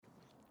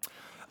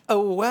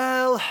Oh,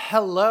 well,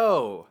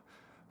 hello,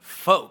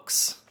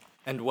 folks,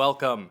 and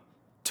welcome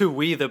to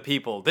We the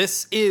People.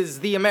 This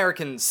is the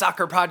American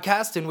Soccer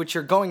Podcast in which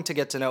you're going to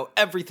get to know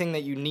everything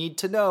that you need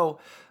to know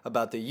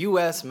about the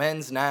U.S.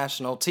 men's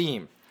national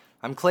team.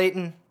 I'm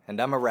Clayton,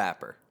 and I'm a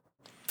rapper.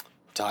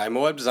 I'm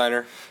a web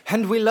designer.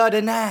 And we love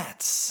the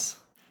Nats.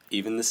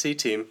 Even the C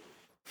team.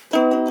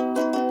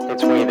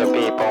 It's we the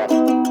people.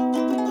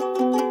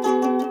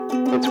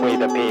 It's we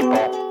the people.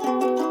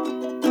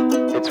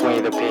 It's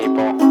we the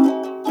people.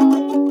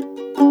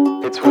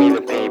 It's we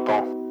the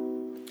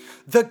people.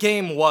 The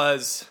game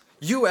was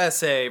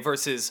USA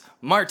versus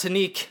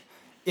Martinique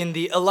in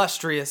the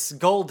illustrious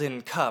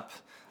Golden Cup,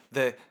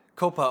 the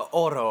Copa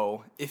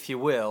Oro, if you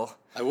will.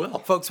 I will.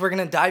 Folks, we're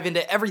going to dive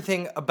into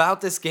everything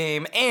about this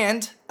game,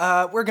 and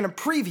we're going to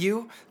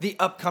preview the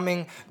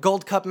upcoming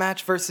Gold Cup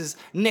match versus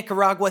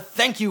Nicaragua.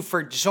 Thank you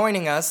for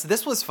joining us.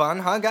 This was fun,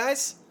 huh,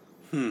 guys?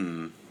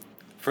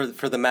 For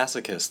the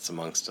masochists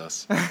amongst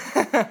us.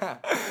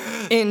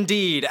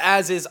 Indeed,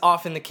 as is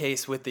often the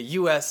case with the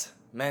U.S.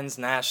 men's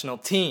national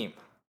team.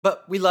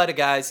 But we love the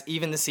guys,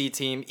 even the C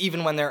team,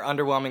 even when they're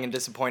underwhelming and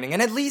disappointing.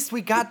 And at least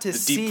we got to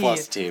see... The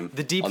D-plus team.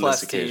 The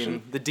D-plus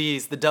team. The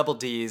Ds, the double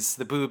Ds,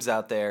 the boobs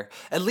out there.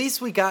 At least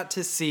we got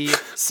to see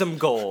some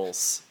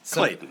goals.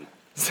 Clayton.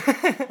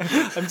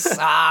 I'm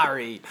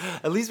sorry.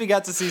 At least we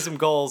got to see some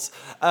goals.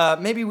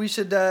 Maybe we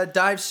should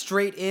dive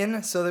straight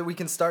in so that we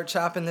can start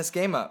chopping this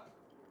game up.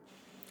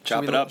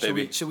 Chop it up,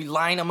 baby. Should we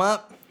line them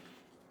up?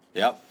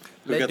 Yep.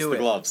 Who gets the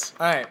gloves?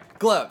 All right,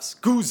 gloves.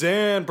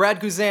 Guzan, Brad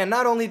Guzan.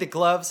 Not only the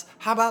gloves,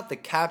 how about the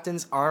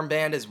captain's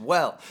armband as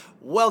well?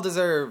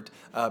 Well-deserved,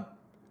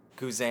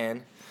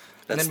 Guzan.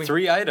 That's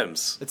 3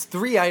 items. It's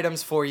 3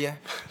 items for you.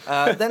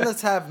 Then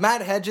let's have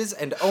Matt Hedges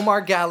and Omar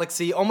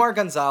Galaxy. Omar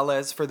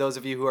Gonzalez, for those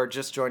of you who are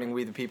just joining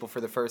We the People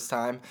for the first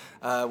time.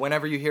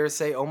 Whenever you hear us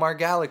say Omar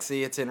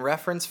Galaxy, it's in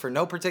reference for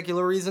no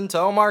particular reason to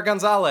Omar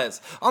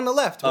Gonzalez. On the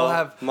left, we'll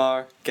have...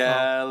 Omar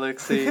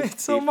Galaxy. He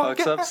Omar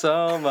fucks up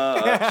so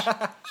much.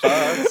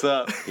 Fucks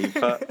up.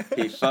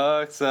 He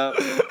fucks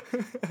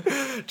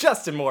up.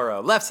 Justin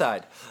Morrow, left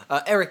side.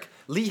 Eric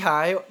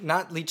Lehigh,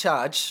 not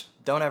Lichaj.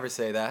 Don't ever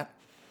say that.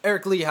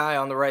 Eric Lehigh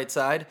on the right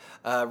side,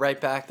 right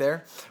back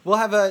there. We'll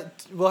have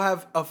it's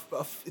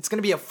going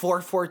to be a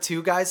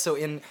 4-4-2, guys. So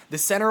in the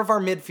center of our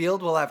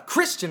midfield, we'll have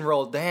Christian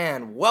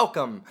Roldan.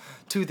 Welcome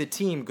to the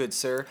team, good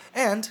sir.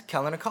 And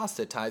Kellen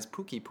Acosta ties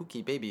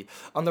Pookie, baby.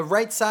 On the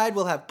right side,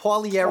 we'll have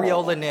Paulie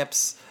Areola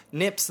Nips.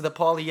 Nips, the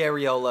Paulie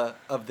Areola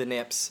of the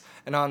Nips.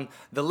 And on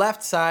the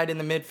left side in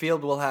the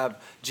midfield, we'll have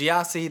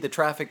Giassi, the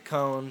traffic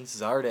cone,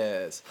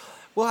 Zardes.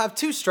 We'll have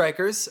 2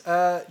 strikers,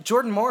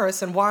 Jordan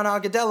Morris and Juan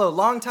Agudelo.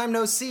 Long time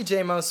no see,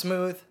 J-Mo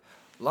Smooth.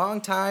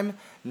 Long time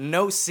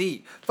no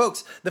see.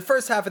 Folks, the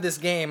first half of this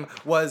game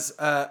was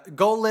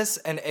goalless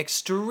and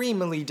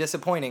extremely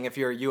disappointing if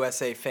you're a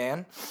USA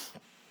fan.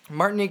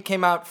 Martinique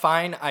came out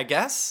fine, I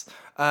guess.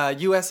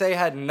 USA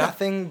had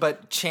nothing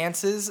but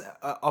chances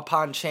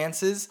upon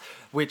chances,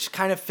 which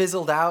kind of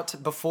fizzled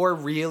out before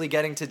really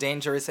getting to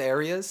dangerous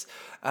areas.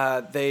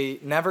 They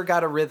never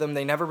got a rhythm.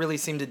 They never really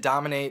seemed to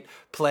dominate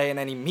play in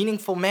any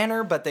meaningful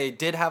manner, but they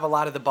did have a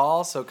lot of the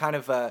ball, so kind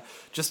of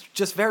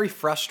just very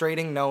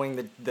frustrating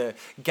knowing the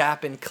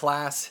gap in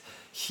class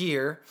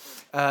here.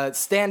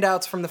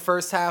 Standouts from the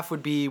first half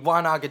would be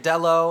Juan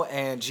Agudelo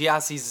and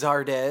Giassi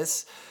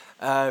Zardes,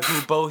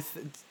 who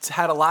both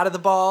had a lot of the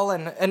ball,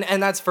 and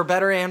that's for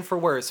better and for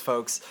worse,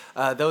 folks.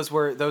 Those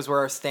were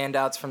our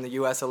standouts from the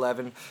US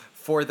 11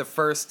 for the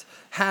first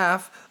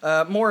half.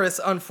 Morris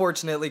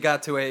unfortunately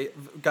got to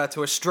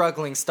a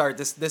struggling start.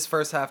 This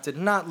first half did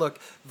not look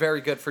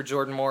very good for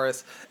Jordan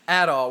Morris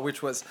at all,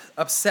 which was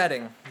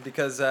upsetting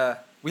because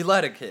we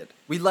let a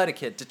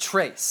kid to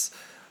trace.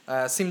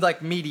 Seemed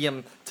like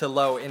medium to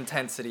low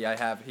intensity I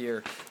have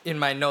here in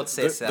my notes.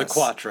 The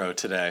Quattro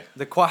today.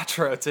 The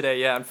Quattro today,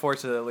 yeah,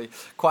 unfortunately.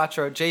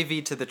 Quattro,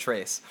 JV to the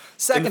trace.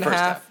 Second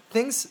half,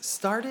 things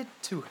started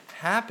to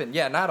happen.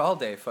 Yeah, not all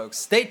day, folks.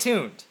 Stay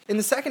tuned. In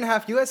the second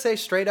half, USA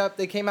straight up,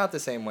 they came out the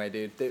same way,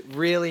 dude.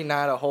 Really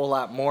not a whole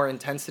lot more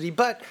intensity,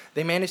 but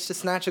they managed to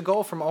snatch a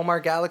goal from Omar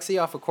Galaxy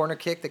off a corner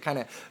kick that kind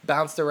of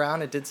bounced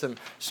around and did some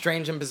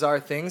strange and bizarre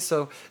things.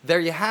 So there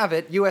you have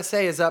it.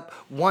 USA is up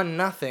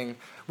 1-0.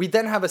 We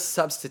then have a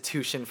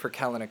substitution for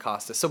Kellen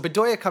Acosta. So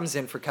Bedoya comes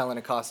in for Kellen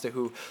Acosta,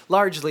 who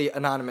largely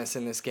anonymous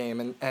in this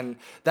game, and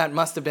that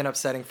must have been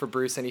upsetting for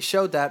Bruce, and he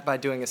showed that by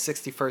doing a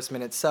 61st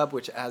minute sub,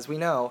 which, as we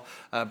know,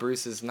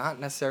 Bruce is not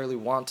necessarily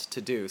wont to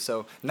do.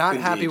 So not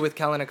happy with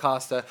Kellen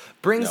Acosta,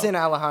 brings in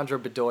Alejandro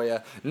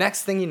Bedoya.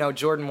 Next thing you know,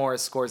 Jordan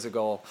Morris scores a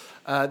goal.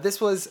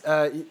 This was,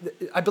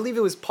 I believe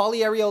it was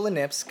Paulie Areola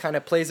Nips, kind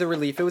of plays a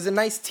relief. It was a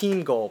nice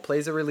team goal,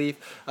 plays a relief.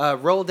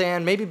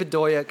 Roldan, maybe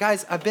Bedoya.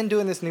 Guys, I've been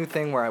doing this new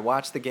thing where I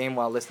watch the game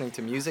while listening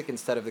to music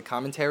instead of the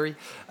commentary.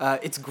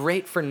 It's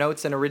great for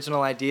notes and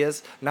original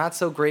ideas, not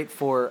so great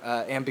for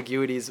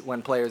ambiguities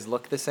when players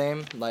look the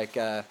same, like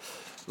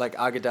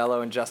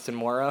Agudelo and Justin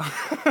Morrow.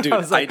 Dude,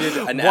 I did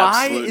an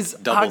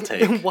absolute double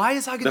take. Why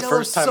is Agudelo so The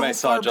first time I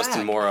saw far Justin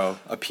back? Morrow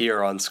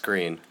appear on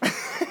screen,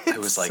 I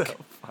was like, so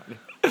funny.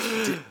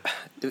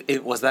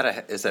 Is that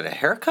a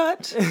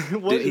haircut?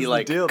 What Did is he the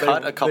like deal?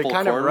 cut they, a couple they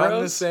kind of run the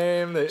cornrows?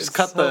 same. It's Just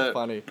cut so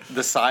funny.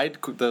 the side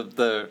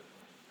the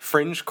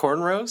fringe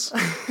cornrows.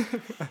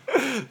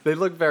 They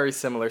look very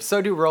similar.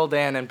 So do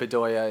Roldan and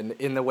Bedoya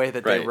in the way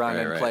that they run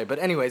and play. But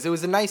anyways, it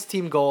was a nice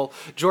team goal.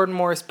 Jordan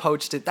Morris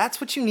poached it. That's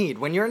what you need.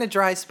 When you're in a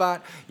dry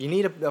spot, you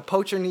need a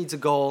poacher needs a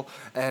goal,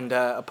 and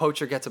a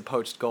poacher gets a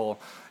poached goal.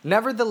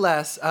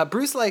 Nevertheless,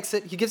 Bruce likes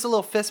it. He gives a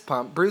little fist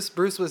pump. Bruce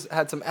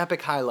had some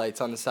epic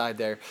highlights on the side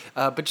there.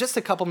 But just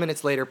a couple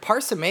minutes later,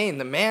 Parsimane,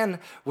 the man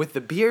with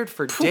the beard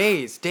for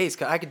days.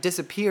 I could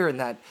disappear in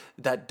that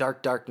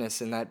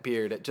darkness in that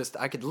beard.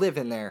 I could live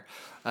in there.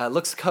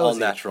 Looks cozy. All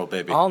natural,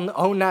 baby. All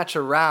au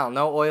natural.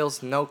 No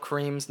oils, no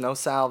creams, no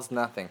salves,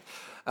 nothing.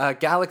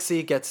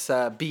 Galaxy gets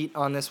beat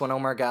on this one.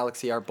 Omar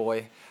Galaxy, our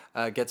boy,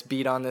 gets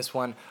beat on this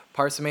one.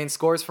 Parsimane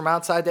scores from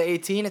outside the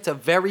 18. It's a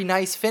very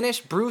nice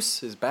finish.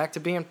 Bruce is back to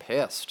being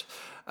pissed.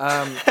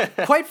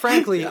 Quite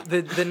frankly,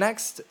 the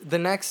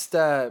next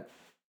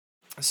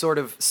sort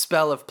of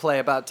spell of play,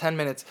 about 10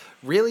 minutes,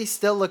 really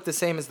still looked the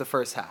same as the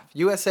first half.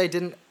 USA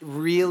didn't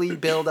really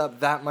build up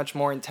that much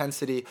more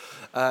intensity,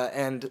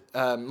 and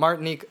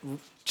Martinique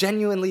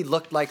genuinely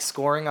looked like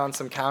scoring on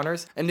some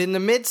counters. And in the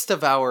midst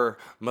of our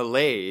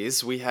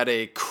malaise, we had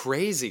a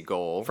crazy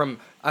goal from,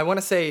 I want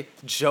to say,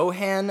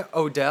 Johan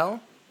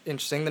Odell.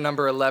 Interesting, the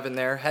number 11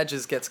 there.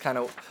 Hedges gets kind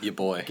of... Your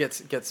boy.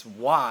 Gets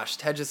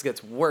washed. Hedges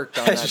gets worked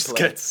on that play.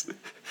 Gets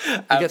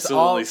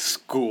absolutely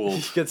schooled.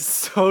 He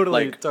gets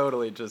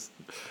totally just...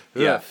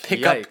 Yeah, ugh,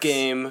 pickup yikes.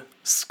 game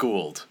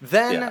schooled.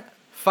 Then,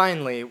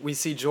 finally, we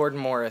see Jordan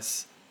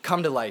Morris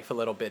come to life a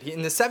little bit.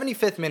 In the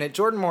 75th minute,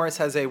 Jordan Morris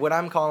has what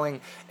I'm calling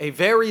a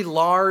very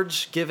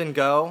large give and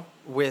go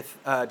with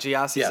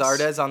Giassi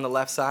Zardes on the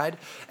left side,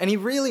 and he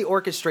really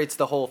orchestrates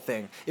the whole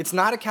thing. It's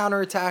not a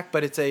counterattack,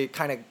 but it's a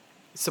kind of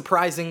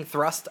surprising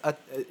thrust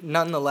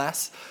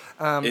nonetheless.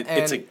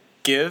 It's a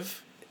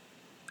give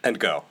and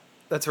go.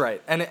 That's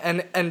right.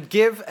 And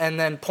give and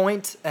then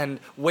point and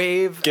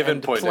wave give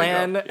and point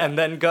plan and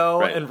then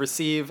go, and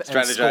receive strategize,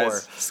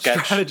 and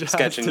score.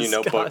 Sketch in your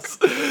notebook.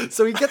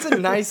 So he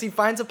gets he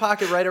finds a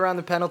pocket right around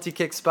the penalty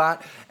kick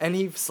spot and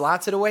he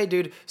slots it away,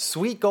 dude.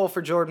 Sweet goal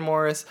for Jordan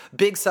Morris.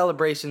 Big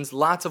celebrations,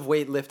 lots of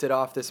weight lifted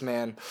off this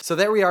man. So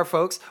there we are,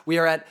 folks. We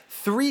are at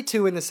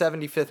 3-2 in the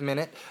 75th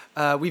minute.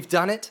 We've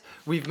done it.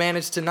 We've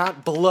managed to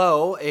not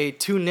blow a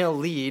 2-0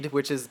 lead,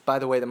 which is, by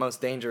the way, the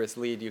most dangerous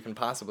lead you can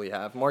possibly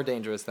have. More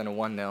dangerous than a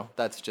 1-0.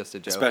 That's just a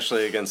joke.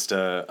 Especially against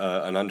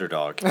an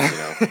underdog.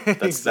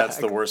 That's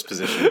the worst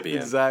position to be in.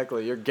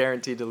 Exactly. You're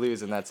guaranteed to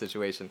lose in that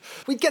situation.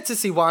 We get to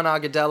see Juan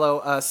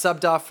Agudelo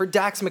subbed off for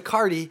Dax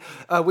McCarty,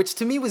 which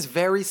to me was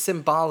very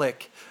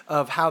symbolic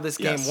of how this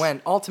game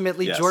went.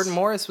 Ultimately, Jordan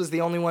Morris was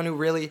the only one who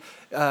really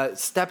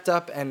stepped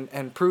up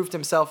and proved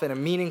himself in a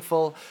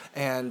meaningful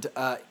and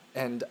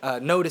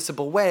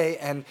noticeable way.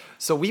 And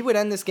so we would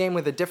end this game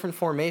with a different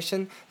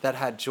formation that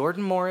had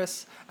Jordan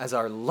Morris as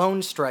our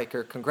lone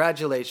striker.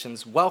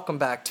 Congratulations. Welcome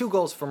back. 2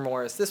 goals for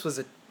Morris. This was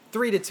a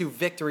 3-2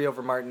 victory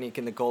over Martinique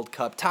in the Gold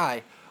Cup.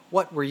 Ty,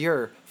 what were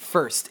your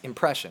first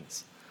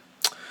impressions?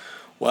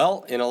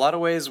 Well, in a lot of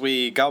ways,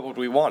 we got what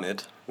we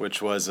wanted,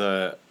 which was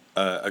a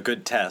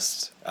good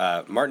test.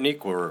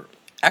 Martinique were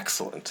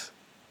excellent.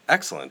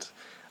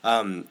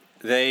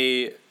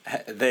 They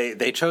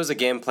chose a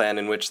game plan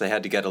in which they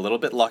had to get a little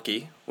bit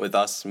lucky with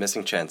us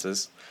missing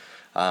chances.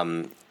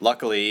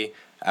 Luckily,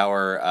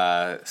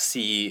 our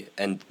C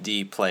and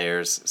D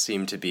players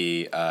seem to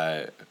be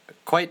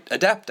quite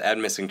adept at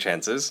missing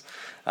chances,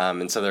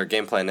 and so their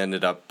game plan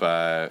ended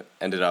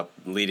up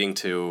leading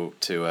to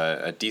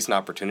a decent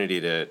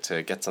opportunity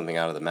to get something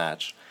out of the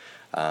match.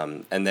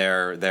 And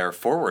their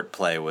forward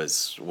play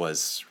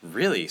was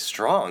really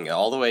strong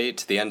all the way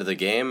to the end of the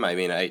game. I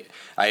mean, I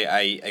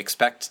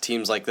expect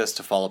teams like this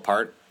to fall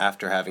apart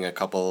after having a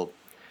couple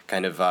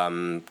kind of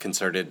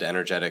concerted,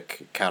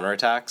 energetic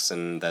counterattacks,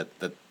 and that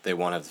they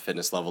won't have the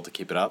fitness level to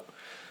keep it up.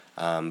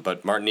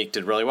 But Martinique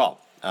did really well,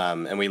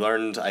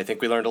 and I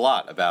think we learned a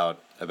lot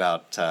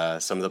about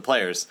some of the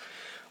players.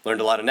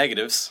 Learned a lot of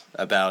negatives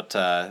about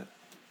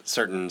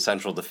certain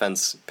central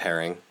defense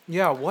pairing.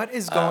 Yeah, what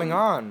is going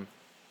on?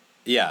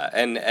 Yeah,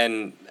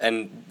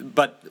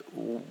 but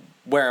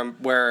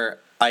where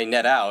I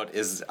net out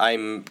is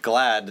I'm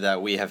glad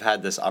that we have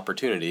had this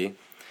opportunity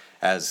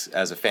as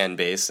a fan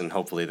base and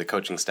hopefully the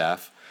coaching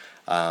staff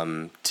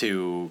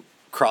to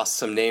cross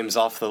some names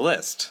off the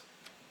list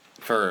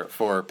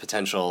for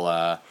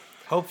potential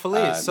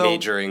hopefully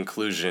major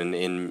inclusion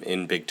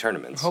in big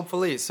tournaments.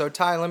 Hopefully. So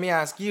Ty, let me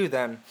ask you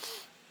then.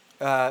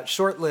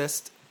 Short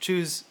list.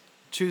 Choose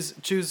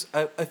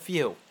a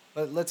few.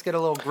 Let's get a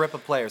little grip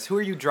of players. Who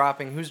are you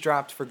dropping? Who's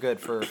dropped for good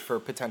for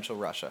potential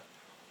Russia?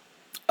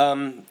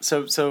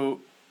 So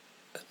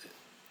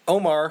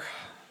Omar,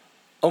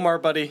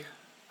 buddy,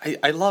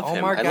 I love him.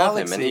 Omar I love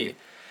him, and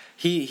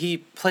he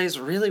plays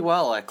really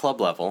well at club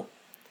level,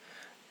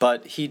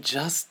 but he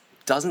just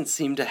doesn't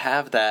seem to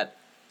have that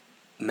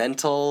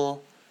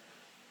mental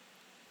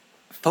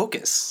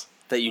focus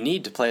that you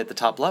need to play at the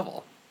top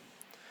level.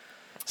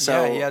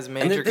 So yeah, he has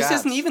major this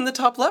gaps. isn't even the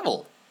top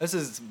level. This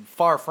is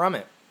far from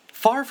it.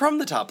 Far from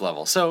the top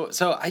level. So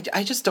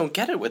I just don't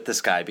get it with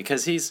this guy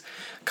because he's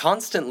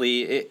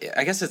constantly,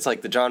 I guess it's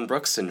like the John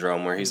Brooks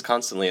syndrome where he's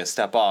constantly a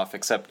step off,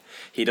 except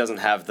he doesn't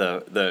have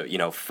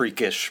the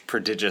freakish,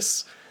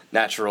 prodigious,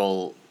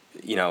 natural,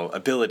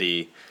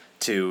 ability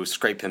to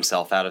scrape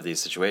himself out of these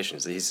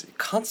situations. He's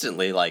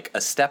constantly like a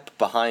step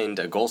behind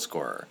a goal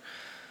scorer.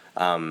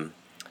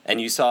 And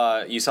you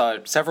saw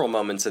several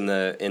moments in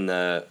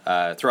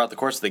the throughout the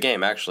course of the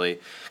game, actually,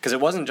 because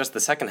it wasn't just the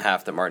second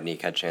half that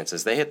Martinique had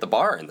chances. They hit the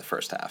bar in the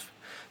first half.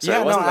 So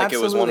it wasn't like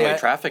it was one-way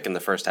traffic in the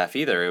first half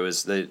either. It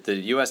was the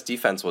U.S.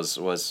 defense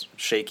was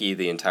shaky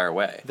the entire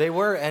way. They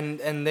were,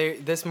 and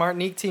this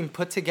Martinique team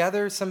put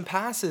together some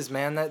passes,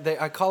 man.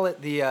 I call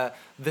it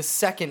the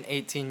second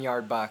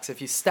 18-yard box.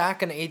 If you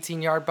stack an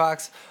 18-yard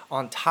box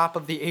on top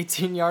of the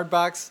 18-yard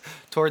box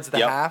towards the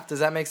half,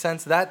 does that make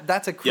sense?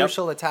 That's a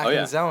crucial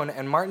attacking zone,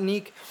 and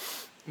Martinique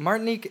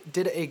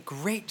did a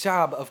great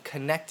job of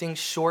connecting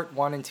short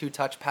 1 and 2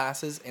 touch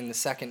passes in the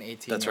second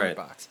 18-yard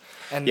box.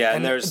 And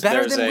there's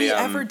better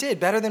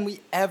than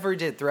we ever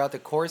did throughout the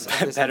course of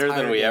this better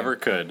entire than we game. ever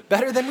could.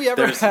 Better than we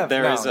ever have.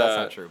 That's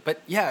not true.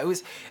 But yeah, it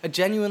was a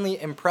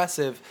genuinely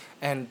impressive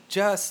and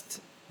just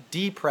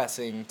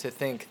depressing to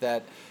think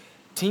that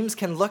teams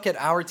can look at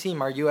our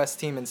team, our U.S.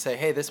 team, and say,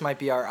 hey, this might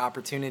be our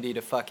opportunity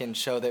to fucking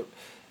show that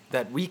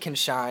we can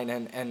shine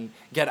and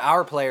get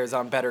our players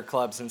on better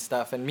clubs and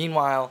stuff. And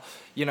meanwhile,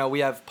 we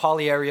have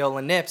Paulie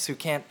Ariola Nips who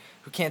can't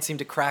seem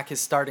to crack his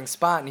starting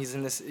spot, and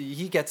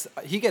he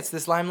gets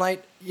this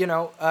limelight,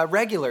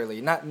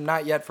 regularly.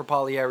 Not yet for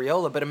Paulie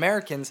Ariola, but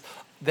Americans,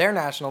 their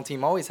national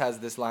team always has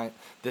this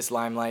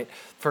limelight.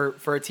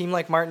 For a team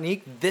like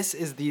Martinique, this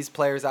is these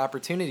players'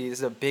 opportunity. This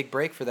is a big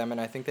break for them, and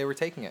I think they were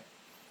taking it.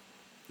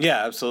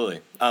 Yeah,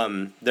 absolutely.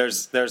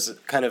 There's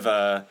kind of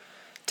a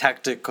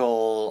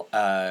tactical,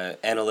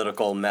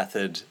 analytical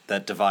method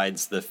that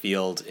divides the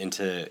field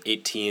into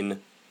 18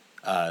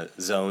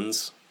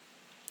 zones.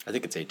 I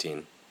think it's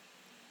 18.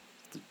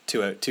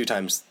 Two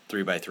times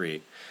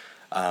 3x3.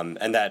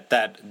 And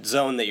that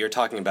zone that you're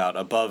talking about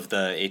above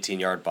the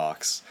 18-yard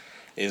box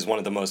is one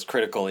of the most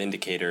critical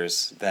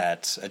indicators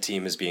that a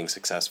team is being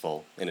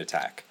successful in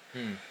attack.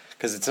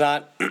 Because it's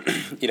not,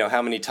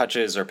 how many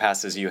touches or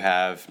passes you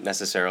have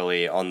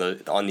necessarily on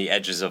the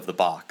edges of the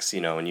box.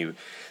 When you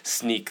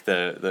sneak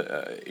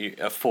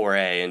a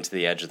foray into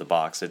the edge of the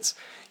box,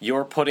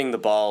 you're putting the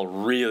ball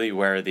really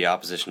where the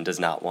opposition does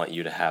not want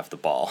you to have the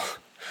ball.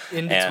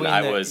 And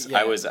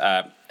I was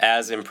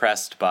as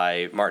impressed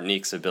by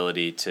Martinique's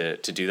ability to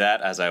do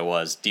that as I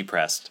was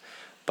depressed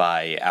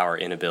by our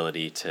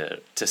inability to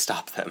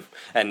stop them.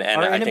 And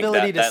I think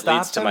that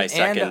leads to my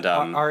second...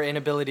 our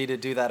inability to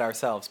do that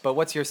ourselves. But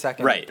what's your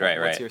second... Right.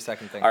 What's your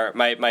second thing?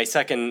 My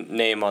second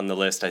name on the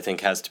list, I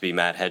think, has to be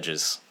Matt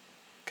Hedges.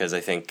 Because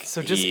I think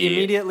So just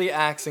immediately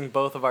axing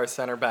both of our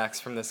center backs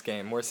from this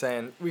game. We're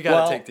saying, we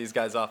got to take these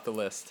guys off the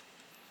list.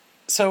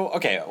 So,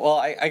 okay, well,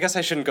 I guess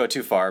I shouldn't go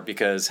too far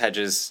because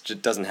Hedges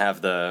doesn't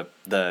have he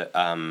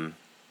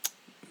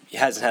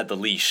hasn't had the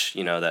leash,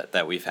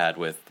 that we've had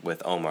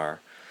with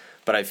Omar.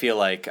 But I feel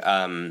like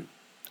I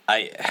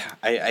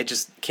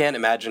just can't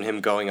imagine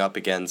him going up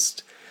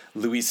against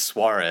Luis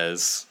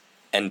Suarez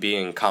and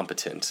being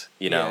competent,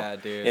 Yeah,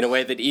 dude. in a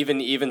way that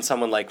even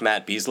someone like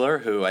Matt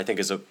Besler, who I think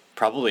is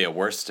probably a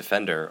worse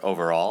defender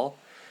overall,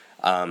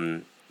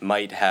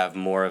 might have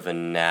more of a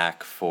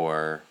knack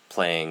for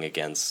playing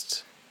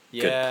against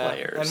good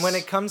players. And when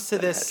it comes to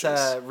this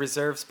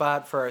reserve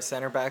spot for our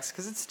center backs,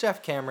 because it's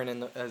Jeff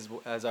Cameron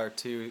as our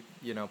two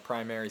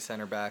primary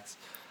center backs.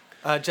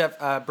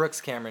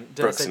 Brooks Cameron.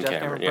 Brooks and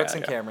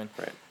Cameron.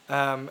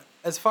 Right.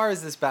 As far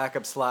as this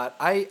backup slot,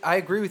 I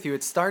agree with you.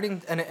 It's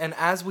starting, and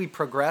as we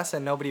progress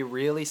and nobody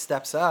really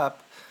steps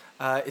up,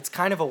 it's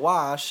kind of a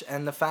wash.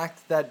 And the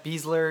fact that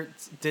Besler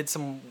did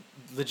some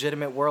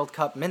legitimate World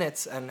Cup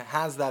minutes and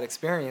has that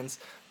experience,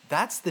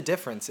 that's the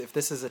difference if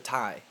this is a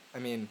tie. I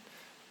mean,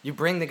 you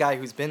bring the guy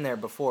who's been there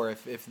before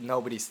if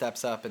nobody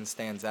steps up and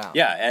stands out.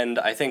 Yeah, and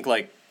I think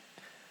like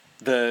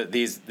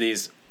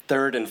these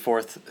third and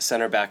fourth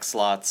center back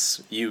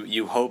slots,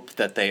 you hope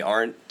that they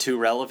aren't too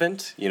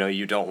relevant.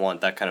 You don't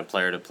want that kind of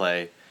player to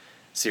play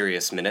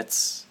serious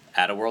minutes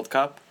at a World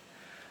Cup.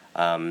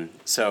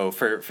 So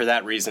for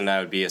that reason, I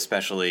would be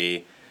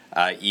especially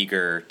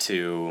eager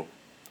to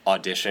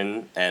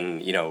audition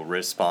and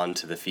respond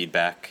to the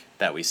feedback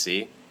that we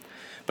see.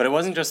 But it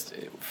wasn't just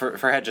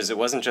for Hedges. It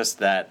wasn't just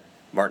that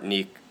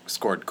Martinique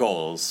scored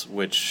goals,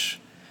 which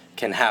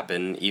can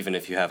happen even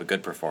if you have a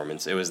good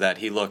performance. It was that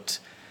he looked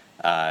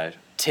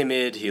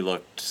timid, he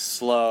looked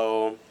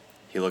slow,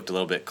 he looked a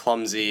little bit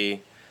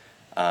clumsy.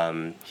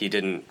 He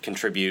didn't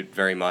contribute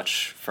very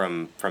much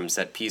from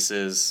set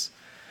pieces.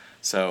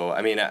 So,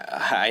 I mean,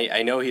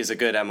 I know he's a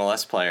good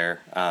MLS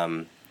player,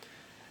 and,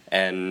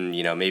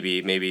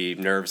 maybe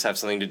nerves have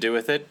something to do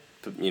with it,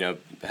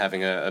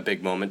 having a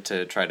big moment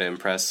to try to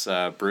impress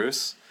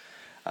Bruce.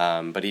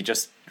 But he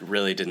just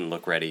really didn't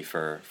look ready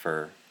for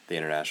the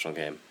international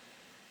game.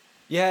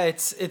 Yeah,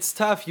 it's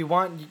tough. You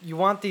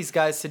want these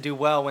guys to do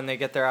well when they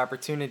get their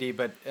opportunity,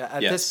 but at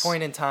this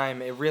point in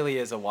time, it really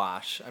is a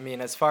wash. I mean,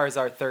 as far as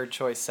our third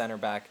choice center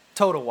back,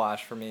 total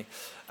wash for me.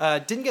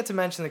 Didn't get to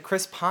mention that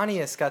Chris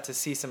Pontius got to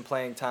see some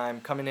playing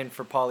time coming in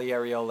for Paulie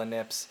Ariola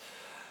Nips.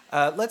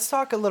 Let's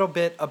talk a little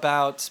bit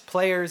about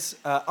players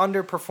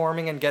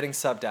underperforming and getting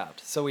subbed out.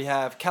 So we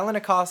have Kellen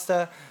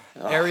Acosta,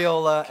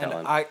 Ariola, and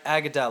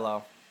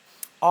Agudelo.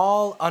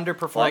 All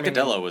underperforming. Well,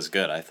 Agudelo was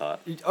good, I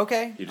thought.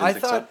 Okay. You didn't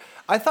think so?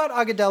 I thought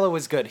Agudelo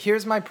was good.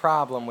 Here's my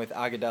problem with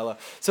Agudelo.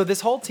 So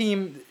this whole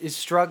team is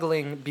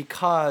struggling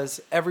because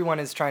everyone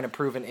is trying to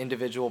prove an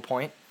individual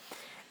point.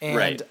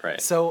 And right.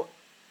 So,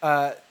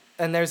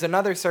 and there's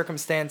another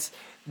circumstance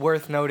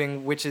worth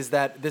noting, which is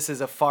that this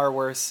is far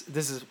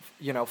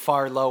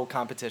low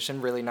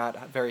competition, really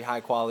not very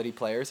high quality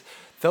players.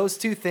 Those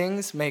two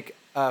things make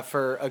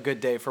for a good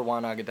day for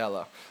Juan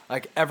Agudelo.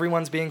 Like,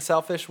 everyone's being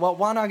selfish. Well,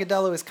 Juan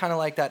Agudelo is kind of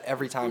like that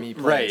every time he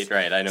plays.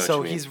 Right, I know what you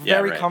mean. So he's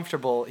very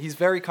comfortable. He's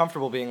very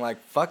comfortable being like,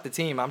 fuck the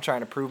team, I'm trying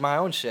to prove my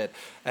own shit.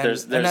 And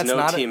there's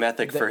no team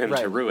ethic for him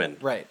to ruin.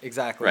 Right,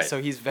 exactly. Right. So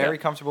he's very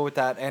comfortable with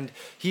that, and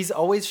he's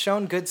always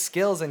shown good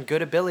skills and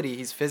good ability.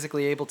 He's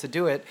physically able to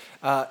do it,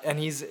 and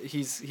he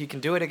can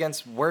do it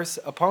against worse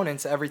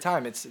opponents every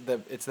time. It's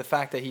the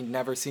fact that he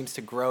never seems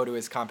to grow to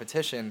his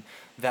competition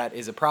that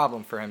is a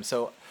problem for him.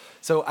 So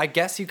I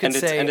guess you could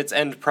say, and it's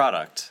end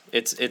product.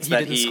 It's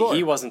that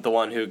he wasn't the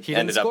one who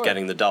ended up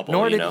getting the double.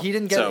 Nor did he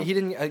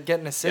didn't get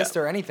an assist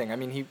or anything. I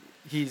mean,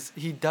 he's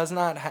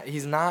not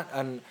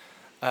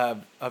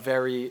a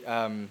very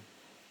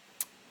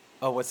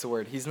what's the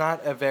word? He's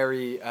not a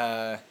very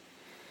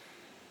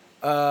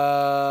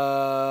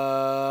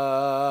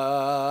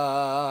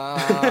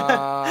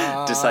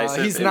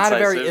decisive. He's not a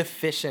very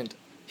efficient.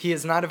 He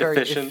is not a very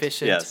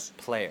efficient yes.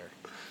 player.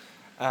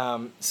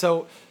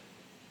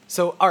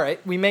 So all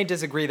right, we may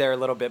disagree there a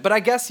little bit, but I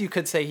guess you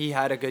could say he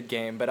had a good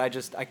game, but I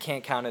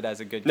can't count it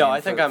as a good game. No,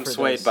 I think I'm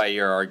swayed by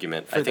your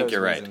argument. I think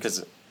you're right,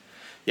 because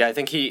I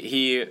think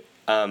he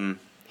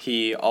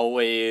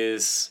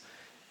always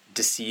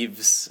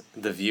deceives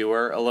the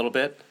viewer a little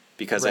bit,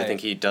 because I think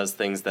he does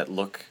things that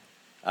look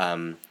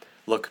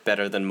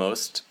better than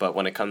most, but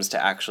when it comes to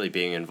actually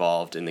being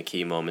involved in the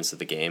key moments of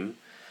the game,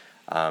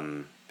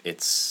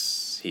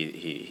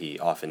 he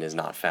often is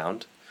not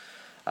found.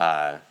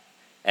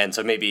 And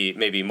so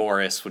maybe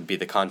Morris would be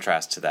the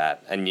contrast to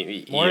that, and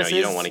you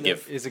don't want to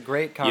give is a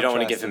great contrast. You don't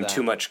want to give him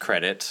too much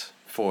credit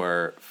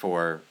for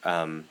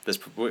this.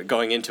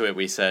 Going into it,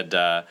 we said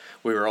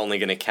we were only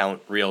going to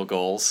count real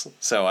goals.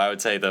 So I would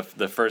say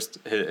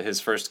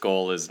his first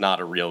goal is not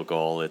a real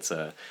goal. It's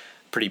a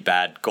pretty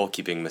bad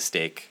goalkeeping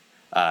mistake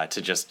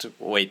to just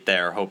wait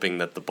there hoping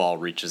that the ball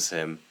reaches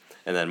him,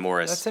 and then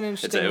Morris. That's an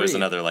interesting it was read.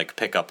 Another like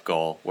pickup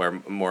goal where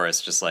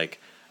Morris just like,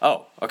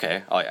 oh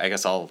okay, I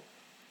guess I'll.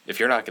 If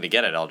you're not going to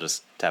get it, I'll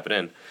just tap it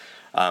in.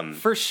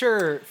 For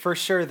sure,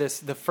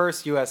 the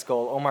first U.S.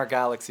 goal, Omar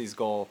Galaxy's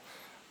goal,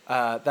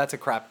 that's a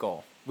crap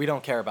goal. We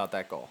don't care about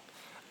that goal.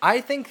 I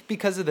think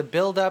because of the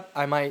build-up,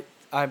 I might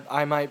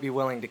be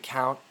willing to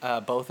count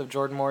both of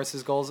Jordan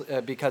Morris's goals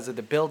because of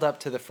the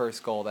build-up to the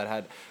first goal that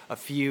had a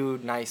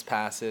few nice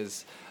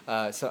passes,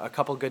 so a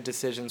couple good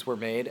decisions were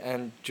made,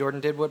 and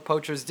Jordan did what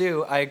poachers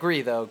do. I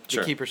agree, though.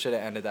 The keeper should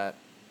have ended that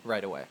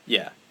right away.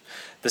 Yeah.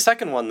 The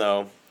second one,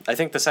 though, I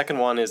think the second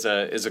one is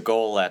a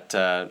goal at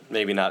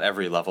maybe not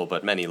every level,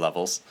 but many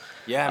levels.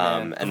 Yeah,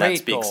 man. And that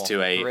speaks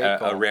to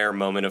a rare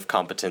moment of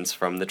competence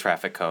from the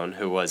traffic cone,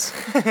 who was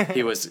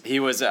he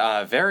was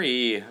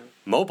very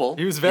mobile.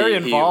 He was very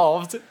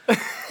involved.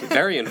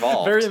 Very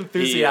involved. Very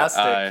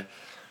enthusiastic.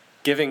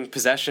 Giving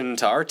possession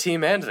to our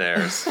team and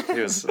theirs. He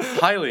was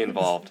highly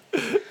involved.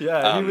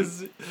 Yeah,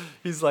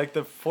 he's like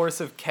the force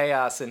of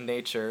chaos in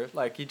nature.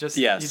 Like he just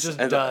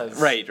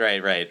does. Right,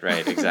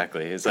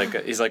 exactly. He's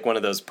like one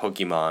of those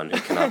Pokemon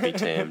who cannot be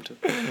tamed.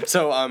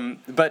 So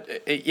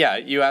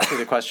you asked me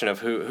the question of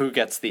who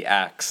gets the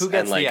axe. Who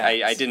gets the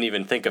axe? I didn't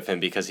even think of him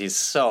because he's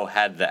so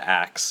had the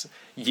axe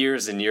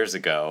years and years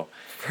ago.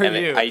 For and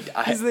you. I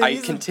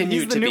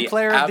continue to be absolutely perplexed. He's the new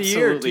player of the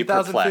year,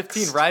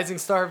 2015, rising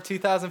star of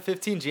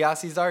 2015,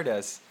 Giassi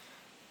Zardes.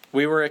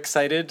 We were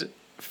excited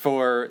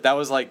that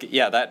was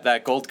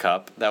that Gold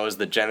Cup. That was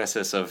the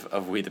genesis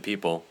of We the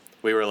People.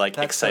 We were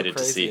excited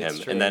to see him,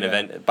 true, and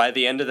then by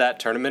the end of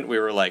that tournament, we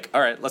were like, all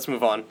right, let's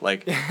move on.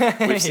 Like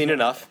we've seen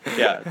enough.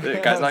 Yeah,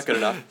 the guy's not good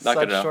enough. Not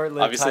good enough.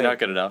 Obviously, not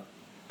good enough.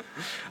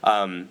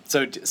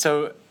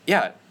 So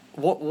yeah.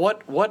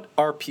 What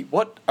are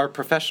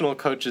professional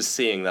coaches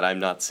seeing that I'm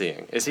not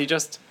seeing? Is he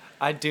just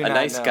a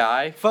nice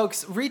guy?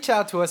 Folks, reach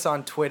out to us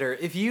on Twitter.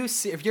 If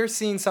you're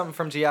seeing something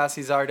from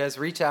Giassi Zardes,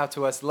 reach out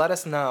to us. Let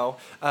us know.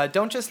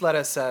 Don't just let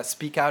us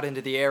speak out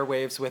into the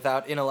airwaves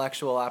without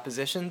intellectual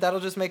opposition. That'll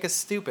just make us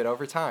stupid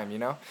over time,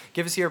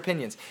 Give us your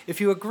opinions.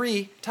 If you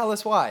agree, tell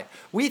us why.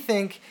 We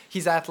think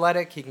he's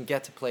athletic. He can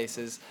get to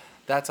places.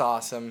 That's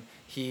awesome.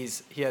 He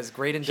has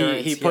great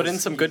endurance. He put in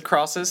some good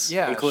crosses,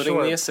 including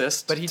the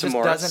assist. But he just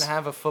Morris. doesn't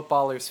have a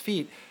footballer's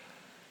feet.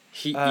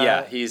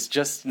 He's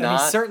just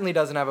not. He certainly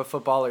doesn't have a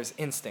footballer's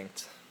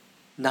instinct.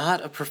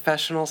 not a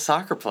professional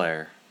soccer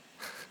player.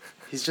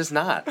 He's just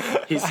not.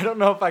 I don't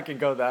know if I can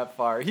go that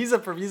far. He's a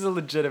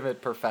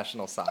legitimate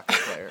professional soccer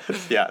player.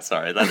 Yeah,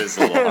 sorry, that is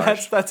a little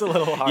harsh. that's a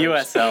little harsh.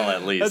 USL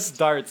at least. That's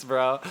darts,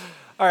 bro.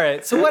 All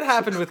right, so what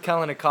happened with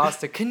Kellen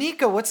Acosta?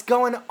 Kanika, what's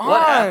going on?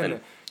 What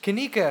happened?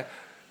 Kanika,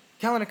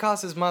 Kellen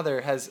Acosta's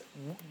mother has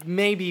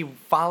maybe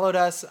followed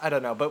us. I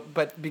don't know,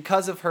 but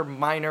because of her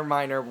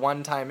minor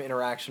one-time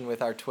interaction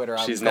with our Twitter,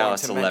 I She's was now going a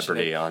to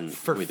celebrity mention it on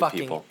for We the fucking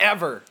People.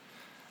 ever.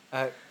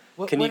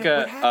 What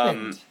Kanika,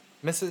 happened?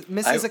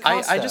 Mrs.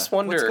 Acosta, I just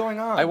wonder. what's going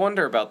on? I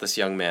wonder about this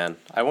young man.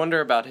 I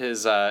wonder about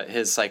his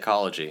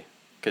psychology,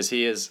 because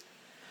he is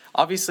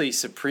obviously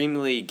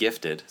supremely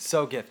gifted.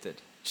 So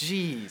gifted.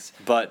 Jeez.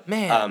 But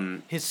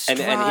man, his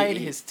stride,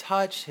 his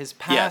touch, his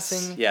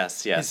passing.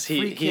 Yes. His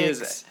free He is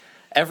kicks.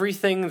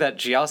 everything that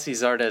Gyasi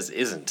Zardes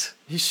isn't.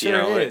 He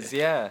sure is.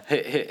 Yeah.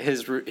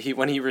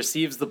 When he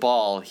receives the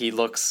ball, he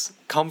looks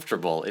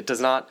comfortable. It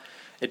does not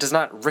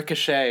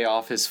ricochet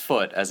off his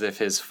foot as if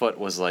his foot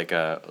was like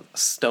a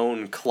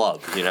stone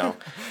club, you know.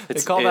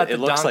 They call that the it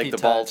looks donkey like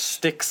the ball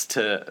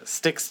touch.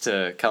 sticks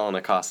to Kellen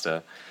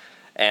Acosta,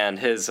 and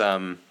his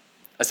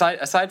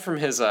aside from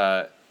his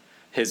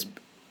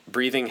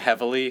breathing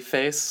heavily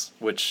face,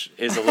 which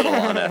is a little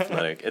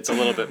unathletic. It's a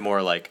little bit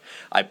more like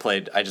I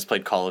just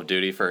played Call of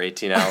Duty for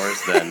 18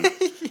 hours, then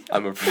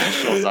I'm a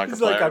professional soccer He's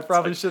player. like, I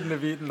probably shouldn't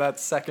have eaten that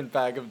second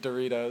bag of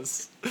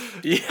Doritos.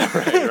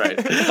 Yeah, right.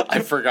 I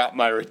forgot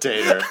my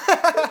retainer.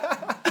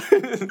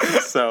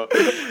 so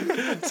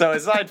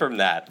aside from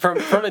that,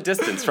 from a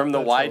distance, from the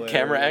That's wide hilarious.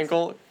 camera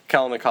angle,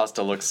 Kellen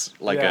Acosta looks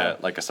like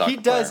a soccer He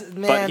does, player.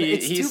 man. But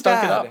it's he too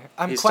stunk bad. it up.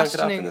 I'm He stunk it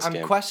up questioning. in this I'm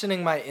game.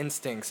 questioning my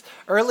instincts.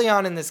 Early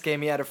on in this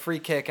game, he had a free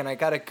kick, and I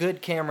got a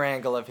good camera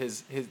angle of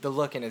the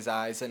look in his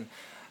eyes, and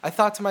I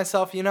thought to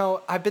myself,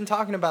 I've been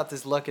talking about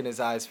this look in his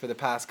eyes for the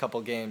past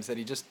couple games, that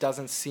he just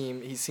doesn't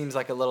seem. He seems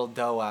like a little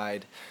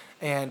doe-eyed,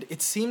 and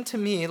it seemed to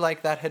me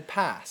like that had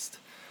passed.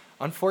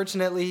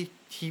 Unfortunately,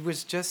 he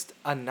was just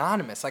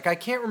anonymous. Like, I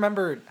can't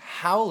remember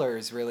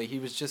howlers really. He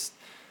was just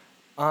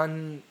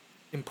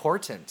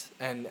unimportant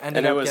and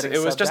ended up getting it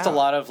was subbed just out. a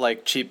lot of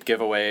like cheap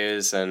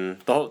giveaways, and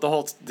the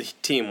whole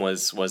team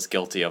was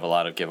guilty of a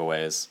lot of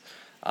giveaways,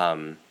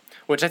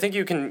 which I think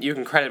you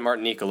can credit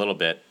Martinique a little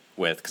bit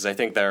with, because I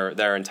think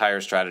their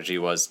entire strategy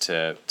was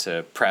to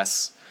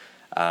press,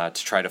 to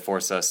try to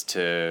force us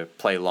to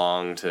play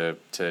long, to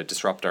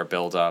disrupt our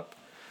build up,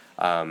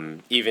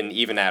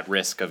 even at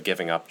risk of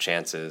giving up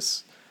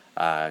chances,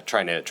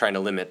 trying to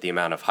limit the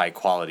amount of high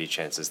quality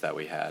chances that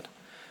we had.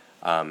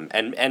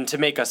 And to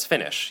make us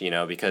finish,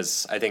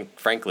 because I think,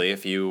 frankly,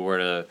 if you were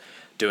to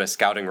do a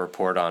scouting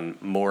report on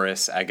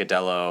Morris,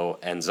 Agudelo,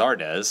 and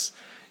Zardes,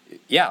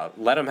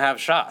 let them have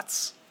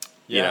shots.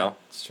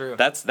 It's true.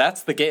 That's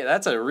the game.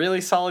 That's a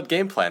really solid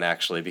game plan,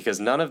 actually, because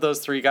none of those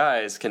three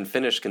guys can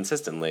finish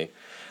consistently.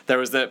 I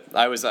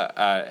was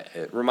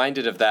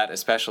reminded of that,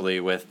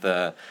 especially with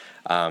the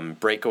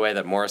breakaway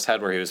that Morris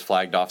had, where he was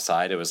flagged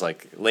offside. It was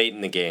like late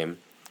in the game,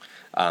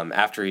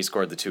 after he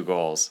scored the 2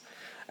 goals,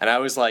 and I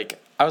was like,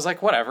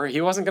 whatever. He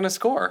wasn't going to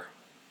score.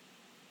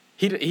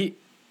 He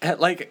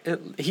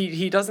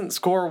doesn't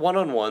score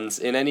one-on-ones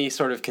in any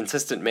sort of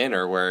consistent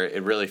manner where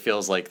it really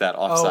feels like that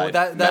offside.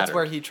 that's mattered.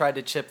 where he tried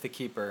to chip the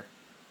keeper.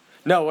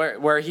 No,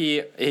 where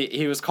he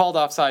was called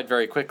offside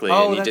very quickly,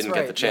 and he didn't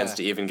get the chance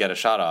to even get a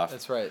shot off.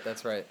 That's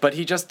right. But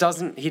he just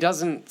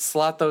doesn't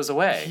slot those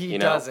away. He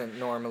doesn't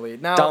normally.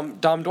 Now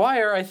Dom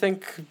Dwyer, I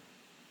think,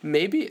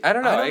 maybe, I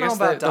don't know. I don't know guess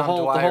about the Dom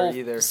whole Dwyer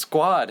either.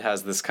 squad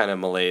has this kind of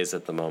malaise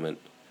at the moment.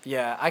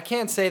 Yeah, I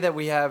can't say that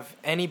we have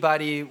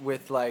anybody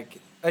with like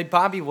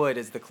Bobby Wood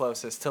is the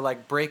closest to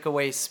like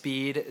breakaway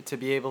speed to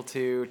be able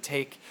to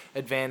take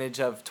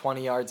advantage of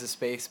 20 yards of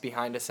space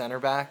behind a center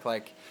back.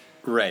 Like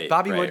Right.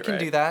 Bobby Wood can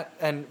do that,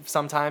 and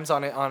sometimes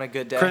on a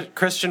good day.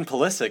 Christian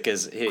Pulisic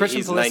he's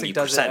Pulisic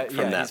 90%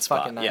 from that he's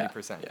spot. fucking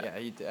 90%.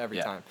 Yeah. Every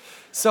Yeah. time.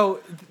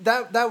 So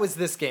that was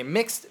this game.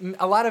 Mixed,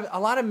 a lot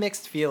of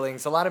mixed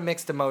feelings, a lot of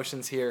mixed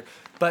emotions here,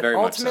 but Very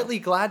much so. ultimately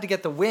glad to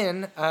get the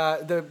win.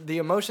 The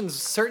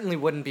emotions certainly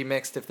wouldn't be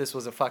mixed if this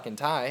was a fucking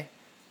tie.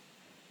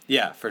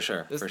 Yeah, for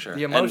sure.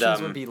 The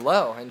emotions would be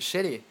low and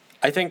shitty.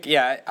 I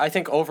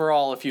think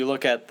overall, if you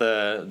look at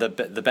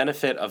the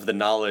benefit of the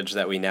knowledge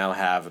that we now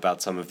have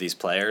about some of these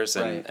players,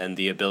 and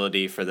the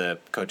ability for the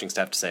coaching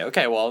staff to say,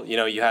 okay, well,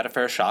 you had a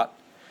fair shot,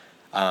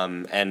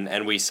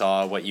 and we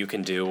saw what you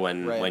can do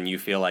when you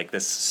feel like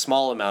this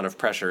small amount of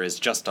pressure is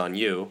just on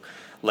you,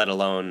 let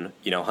alone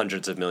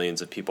hundreds of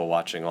millions of people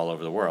watching all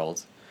over the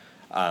world.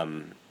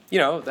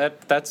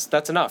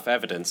 That's enough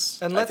evidence,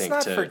 And let's I think,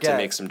 not to forget,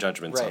 make some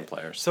judgments on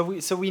players.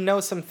 So we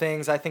know some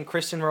things. I think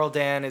Christian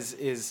Roldan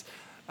is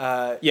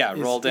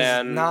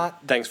Roldan.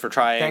 Not, thanks for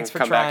trying.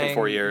 Come back in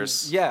 4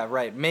 years. Yeah,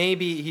 right.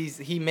 Maybe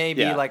he may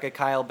be Yeah. like a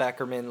Kyle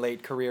Beckerman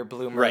late career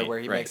bloomer, where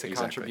he makes a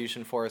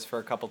contribution for us for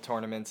a couple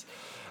tournaments.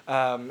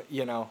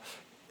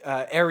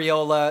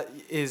 Areola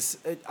is.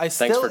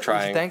 Thanks for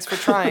trying. Thanks for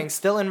trying.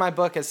 Still in my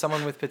book as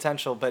someone with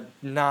potential, but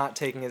not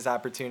taking his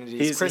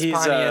opportunities. Chris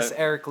Pontius,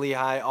 Eric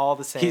Lehigh, all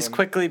the same. He's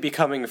quickly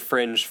becoming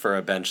fringe for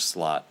a bench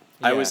slot.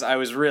 I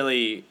was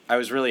really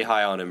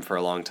high on him for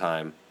a long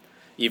time,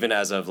 even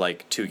as of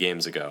like 2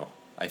 games ago.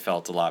 I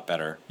felt a lot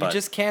better. But you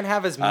just can't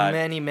have as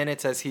many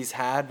minutes as he's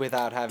had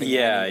without having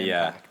any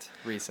impact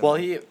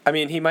recently.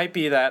 Well, he might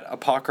be that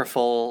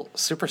apocryphal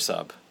super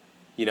sub,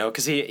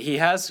 because he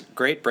has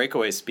great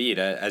breakaway speed.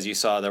 As you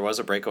saw, there was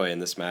a breakaway in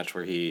this match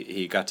where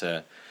he got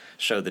to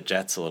show the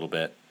Jets a little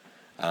bit.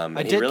 And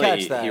I did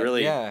catch that. He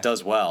really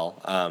does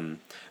well.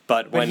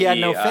 But when he had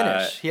no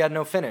finish. He had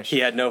no finish. He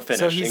had no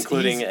finish, so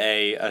including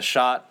a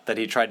shot that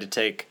he tried to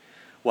take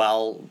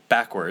while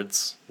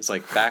backwards. It's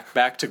like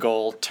back to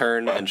goal,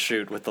 turn and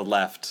shoot with the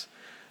left.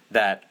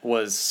 That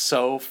was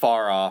so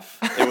far off.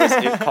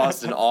 It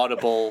caused an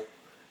audible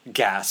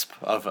gasp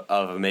of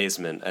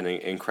amazement and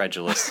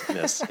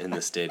incredulousness in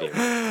the stadium.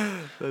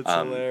 That's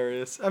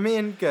hilarious. I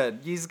mean, good.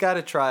 He's got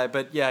to try,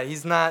 but yeah,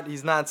 he's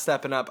not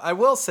stepping up. I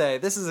will say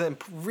this is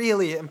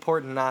really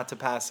important not to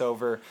pass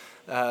over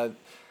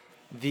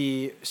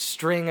the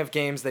string of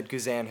games that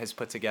Guzan has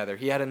put together.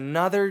 He had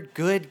another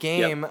good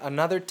game,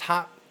 another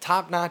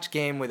top-notch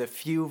game with a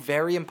few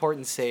very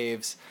important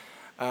saves,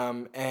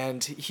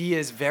 and he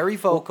is very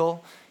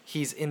vocal.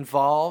 He's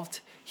involved.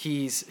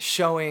 He's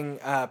showing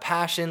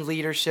passion,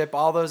 leadership,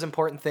 all those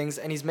important things,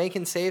 and he's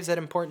making saves at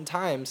important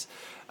times.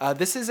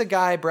 This is a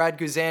guy, Brad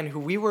Guzan,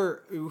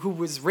 who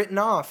was written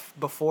off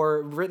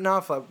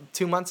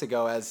 2 months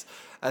ago as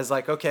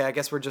like, okay, I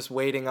guess we're just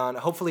waiting on.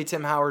 Hopefully,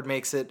 Tim Howard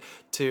makes it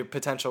to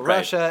potential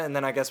Russia, and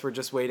then I guess we're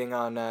just waiting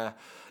on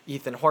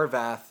Ethan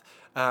Horvath.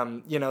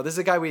 This is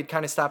a guy we'd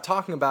kind of stopped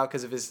talking about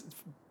because of his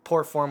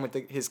poor form with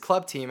his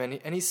club team,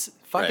 and he's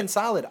fucking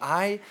solid.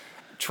 I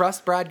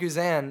trust Brad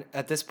Guzan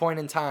at this point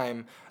in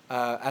time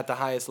at the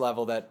highest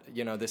level that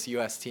this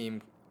U.S.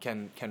 team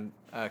can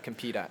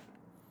compete at.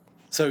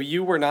 So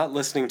you were not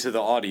listening to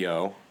the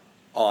audio.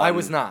 I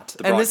was not,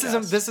 and this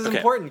is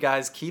important,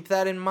 guys. Keep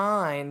that in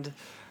mind.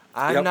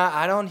 I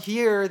don't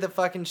hear the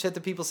fucking shit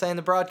that people say in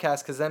the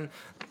broadcast because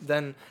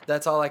then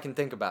that's all I can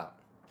think about.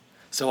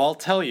 So I'll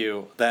tell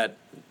you that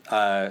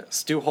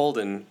Stu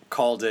Holden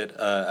called it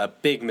a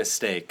big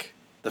mistake.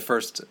 The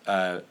first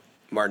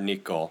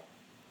Martinique goal,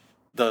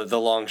 the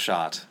long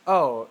shot.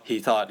 Oh, he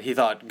thought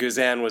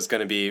Guzan was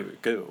going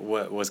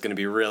to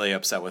be really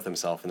upset with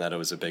himself and that it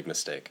was a big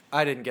mistake.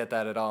 I didn't get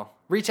that at all.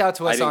 Reach out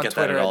to us on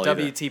Twitter at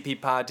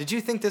WTP Pod. Did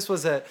you think this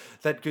was that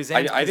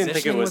Guzan's I didn't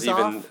think it was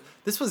even. Off?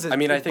 This was I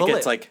think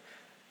it's like,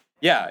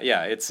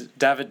 it's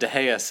David De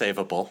Gea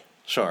savable,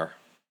 sure.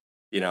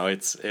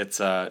 It's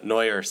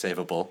Neuer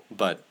savable,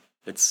 but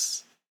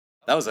that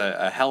was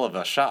a hell of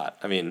a shot.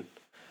 I mean,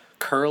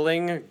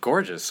 curling,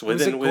 gorgeous.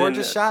 Within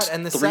shot,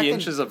 and the 3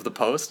 inches of the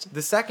post.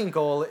 The second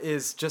goal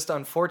is just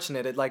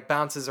unfortunate. It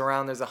bounces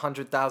around. There's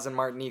 100,000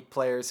 Martinique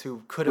players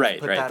who could have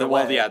put that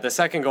away. The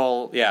second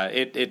goal,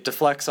 it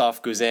deflects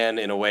off Guzan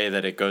in a way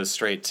that it goes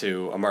straight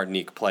to a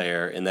Martinique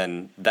player, and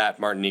then that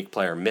Martinique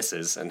player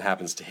misses and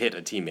happens to hit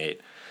a teammate.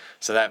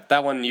 So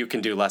that one you can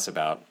do less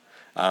about.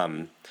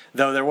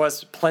 Though there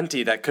was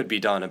plenty that could be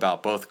done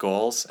about both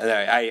goals. And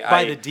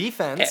by the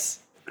defense.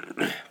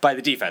 By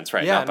the defense,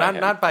 right? Yeah,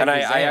 not by and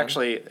Guzan. I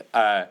actually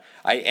I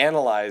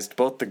analyzed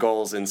both the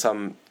goals in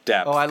some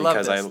depth. Oh, I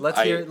love this.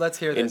 Let's hear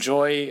this.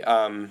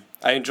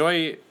 I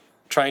enjoy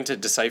trying to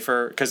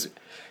decipher, because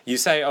you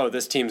say, oh,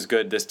 this team's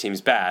good, this team's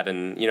bad,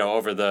 and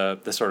over the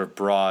sort of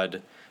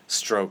broad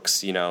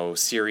strokes,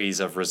 series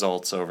of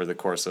results over the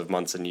course of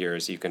months and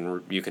years, you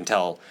can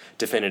tell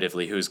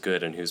definitively who's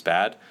good and who's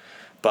bad.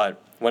 But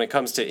when it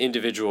comes to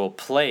individual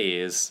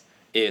plays,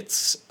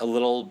 it's a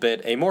little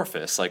bit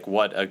amorphous, like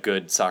what a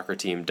good soccer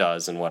team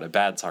does and what a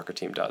bad soccer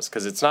team does.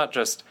 Because it's not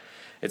just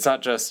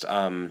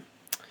the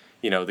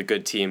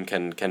good team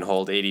can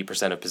hold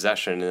 80% of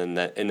possession and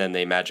then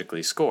they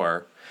magically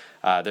score.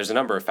 There's a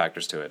number of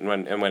factors to it.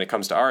 And when it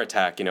comes to our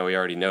attack, we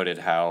already noted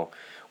how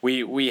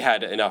we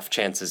had enough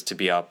chances to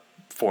be up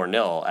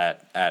 4-0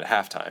 at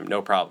halftime,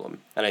 no problem.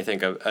 And I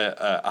think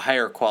a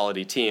higher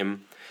quality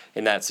team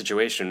in that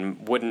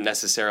situation wouldn't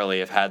necessarily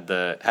have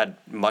had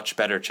much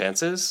better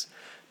chances,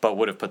 but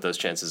would have put those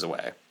chances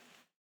away.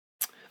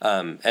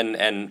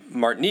 And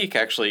Martinique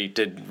actually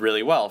did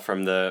really well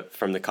from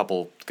the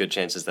couple good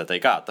chances that they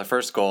got. The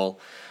first goal,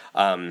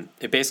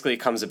 it basically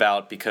comes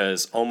about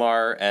because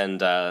Omar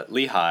and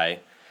Lehigh,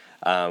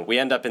 we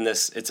end up in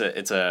this. It's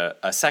a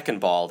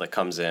second ball that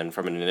comes in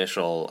from an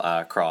initial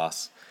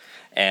cross.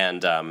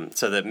 And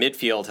so the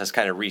midfield has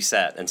kind of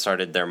reset and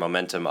started their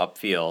momentum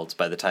upfield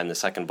by the time the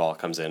second ball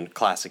comes in.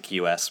 Classic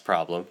U.S.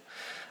 problem.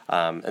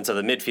 And so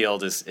the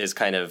midfield is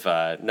kind of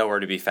nowhere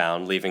to be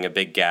found, leaving a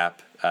big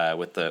gap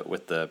with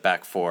the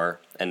back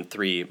four and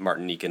 3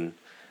 Martinican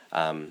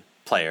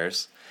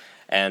players.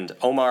 And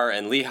Omar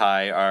and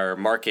Lehigh are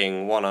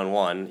marking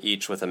one-on-one,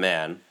 each with a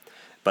man.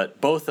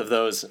 But both of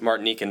those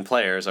Martinican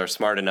players are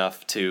smart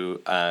enough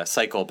to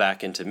cycle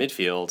back into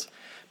midfield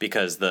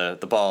because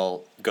the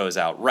ball goes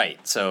out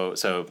right. So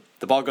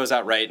the ball goes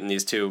out right, and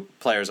these 2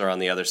 players are on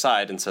the other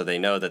side, and so they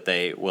know that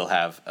they will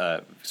have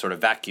a sort of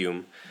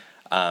vacuum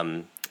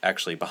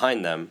actually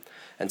behind them.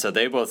 And so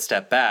they both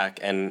step back,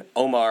 and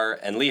Omar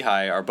and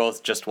Lehigh are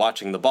both just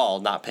watching the ball,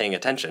 not paying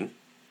attention.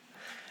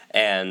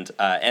 and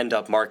end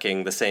up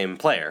marking the same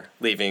player,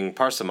 leaving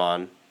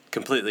Parsimon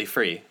completely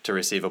free to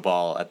receive a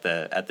ball at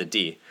the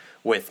D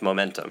with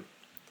momentum.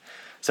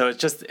 So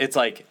it's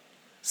like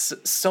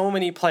so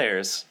many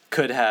players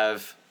could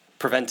have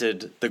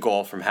prevented the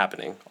goal from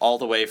happening, all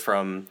the way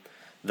from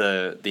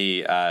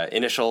the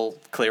initial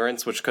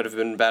clearance, which could have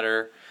been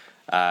better,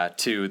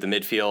 to the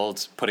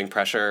midfield putting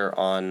pressure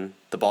on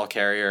the ball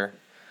carrier,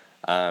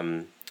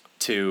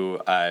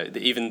 to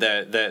even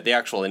the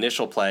actual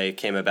initial play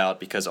came about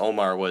because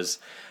Omar was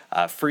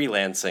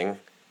freelancing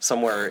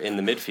somewhere in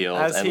the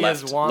midfield and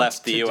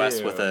left the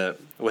U.S. with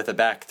a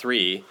back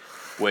three,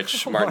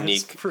 which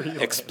Martinique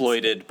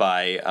exploited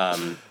by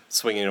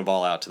swinging a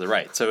ball out to the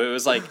right. So it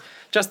was like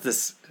just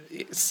this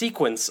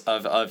sequence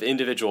of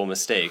individual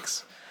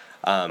mistakes.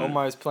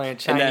 Omar's playing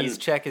Chinese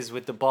checkers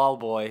with the ball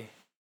boy.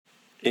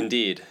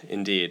 Indeed.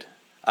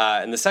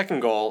 And the second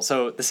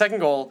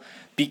goal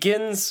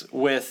begins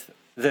with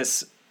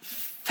this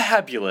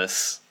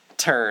fabulous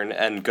turn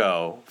and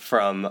go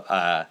from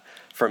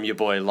your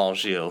boy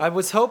Langille. I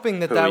was hoping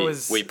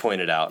that we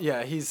pointed out.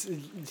 Yeah, he's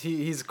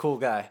a cool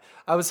guy.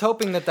 I was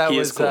hoping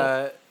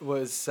that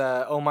was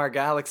Omar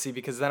Galaxy,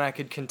 because then I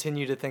could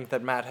continue to think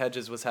that Matt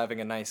Hedges was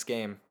having a nice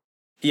game.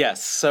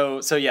 Yes,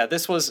 so yeah,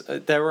 this was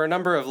there were a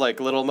number of like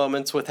little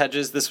moments with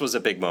Hedges. This was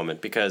a big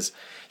moment because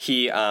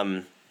he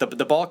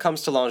the ball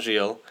comes to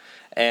Langille,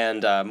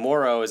 and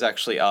Moreau is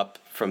actually up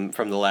from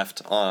the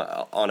left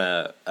on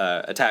a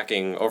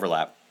attacking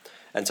overlap,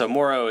 and so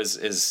Moreau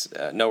is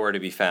nowhere to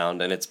be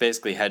found, and it's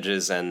basically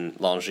Hedges and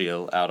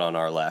Langille out on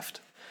our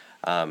left,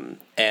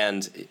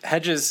 and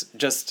Hedges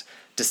just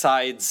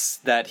decides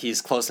that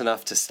he's close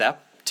enough to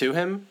step to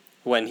him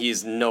when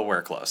he's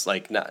nowhere close,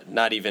 like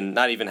not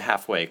even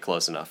halfway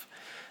close enough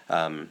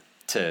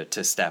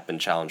to step and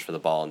challenge for the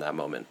ball in that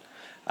moment.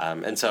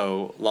 And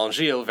so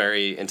Langille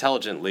very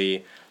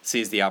intelligently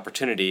sees the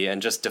opportunity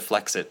and just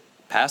deflects it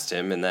past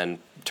him and then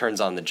turns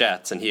on the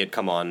jets, and he had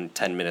come on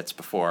 10 minutes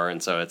before,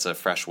 and so it's a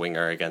fresh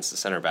winger against the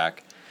center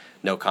back,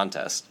 no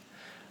contest.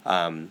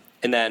 And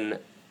then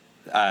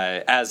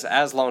as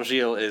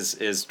Langille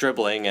is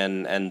dribbling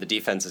and the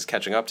defense is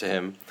catching up to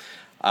him,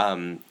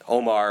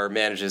 Omar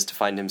manages to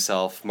find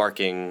himself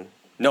marking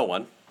no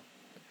one.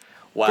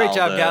 While Great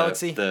job,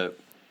 Galaxy.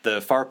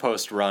 The far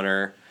post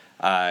runner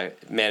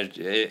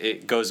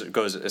goes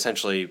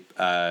essentially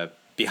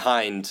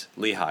behind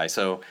Lehigh.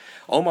 So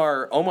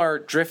Omar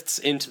drifts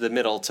into the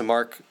middle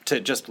to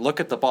just look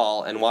at the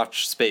ball and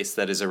watch space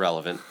that is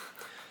irrelevant.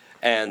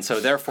 And so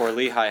therefore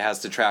Lehigh has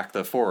to track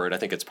the forward. I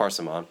think it's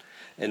Parsimon.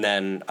 And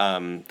then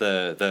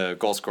the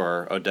goal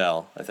scorer,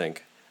 Odell, I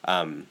think,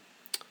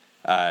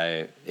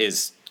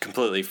 is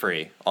completely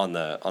free on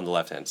the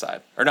left-hand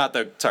side. Or not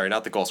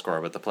the goal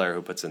scorer, but the player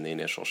who puts in the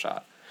initial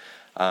shot.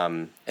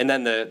 And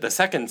then the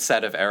second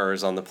set of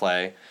errors on the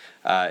play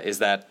is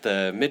that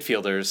the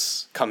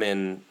midfielders come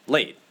in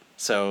late.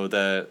 So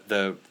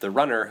the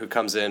runner who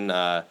comes in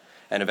and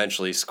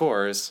eventually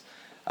scores,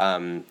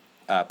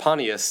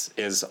 Pontius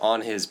is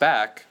on his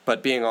back,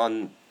 but being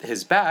on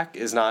his back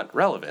is not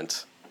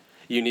relevant.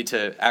 You need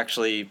to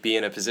actually be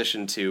in a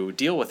position to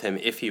deal with him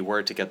if he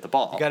were to get the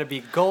ball. You got to be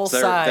goal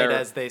side,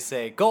 as they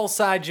say. Goal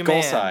side, you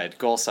man.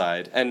 Goal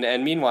side.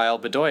 And meanwhile,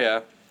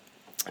 Bedoya,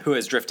 who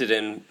has drifted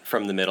in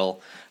from the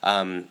middle,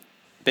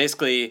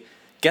 basically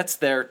gets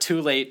there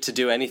too late to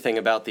do anything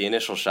about the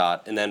initial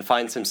shot, and then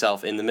finds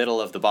himself in the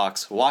middle of the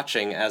box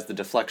watching as the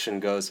deflection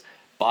goes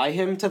by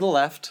him to the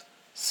left,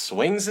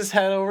 swings his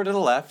head over to the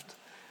left,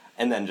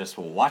 and then just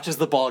watches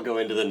the ball go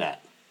into the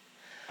net.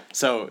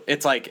 So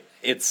it's like,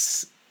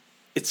 it's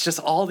just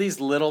all these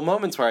little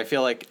moments where I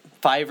feel like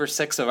 5 or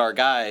 6 of our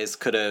guys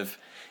could have,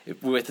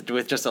 with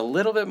just a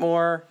little bit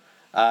more,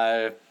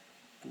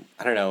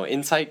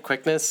 insight,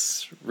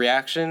 quickness,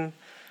 reaction,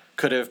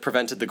 could have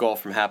prevented the goal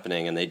from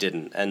happening, and they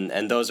didn't.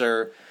 And those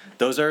are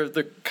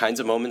the kinds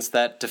of moments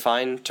that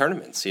define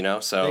tournaments, you know.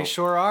 So they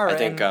sure are. I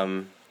think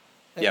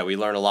we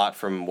learn a lot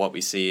from what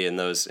we see in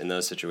those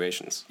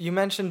situations. You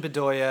mentioned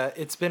Bedoya.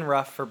 It's been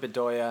rough for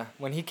Bedoya.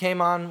 When he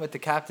came on with the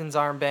captain's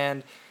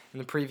armband in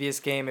the previous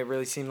game, it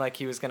really seemed like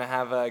he was going to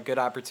have a good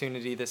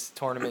opportunity this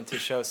tournament to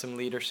show some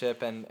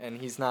leadership, and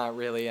he's not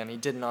really, and he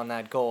didn't on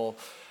that goal.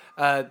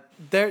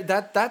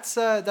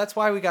 That's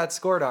why we got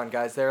scored on,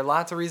 guys. There are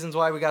lots of reasons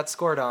why we got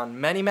scored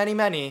on. Many, many,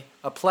 many.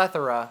 A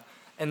plethora.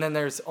 And then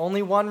there's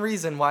only one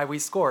reason why we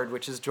scored,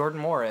 which is Jordan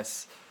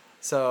Morris.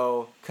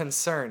 So,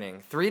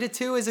 concerning.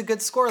 3-2 is a good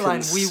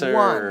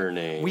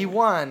scoreline. We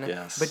won.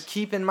 Yes. But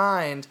keep in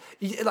mind,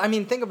 I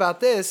mean, think about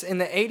this. In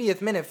the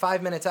 80th minute,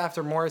 5 minutes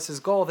after Morris's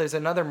goal, there's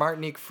another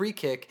Martinique free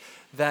kick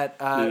that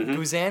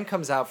Guzan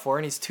comes out for,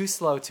 and he's too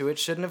slow to it,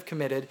 shouldn't have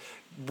committed.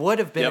 Would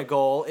have been a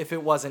goal if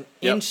it wasn't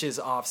inches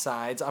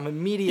offsides. I'm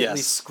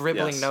immediately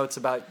scribbling notes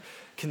about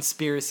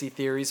conspiracy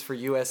theories for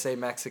USA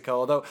Mexico.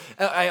 Although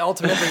I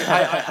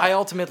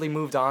ultimately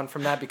moved on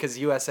from that because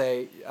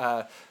USA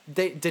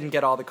they didn't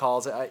get all the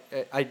calls.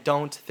 I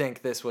don't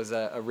think this was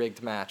a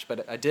rigged match,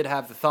 but I did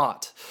have the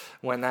thought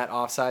when that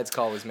offsides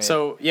call was made.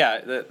 So yeah,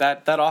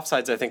 that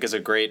offsides I think is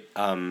a great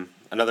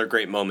another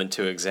great moment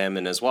to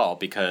examine as well,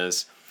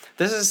 because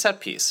this is a set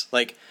piece.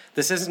 Like,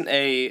 this isn't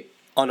a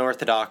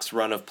unorthodox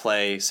run of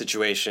play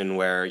situation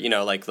where, you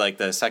know, like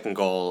the second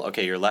goal,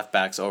 okay, your left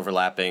back's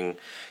overlapping,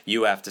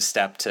 you have to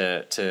step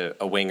to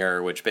a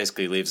winger, which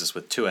basically leaves us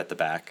with two at the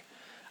back.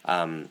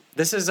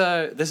 This is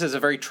a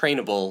very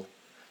trainable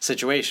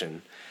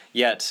situation,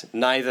 yet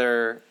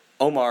neither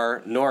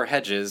Omar nor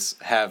Hedges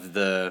have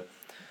the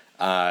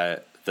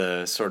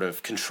sort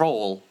of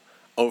control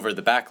over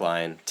the back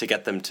line to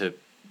get them to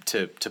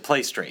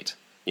play straight.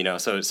 You know,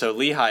 so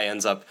Lehigh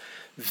ends up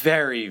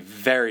very,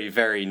 very,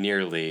 very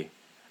nearly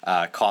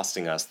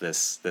costing us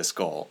this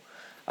goal.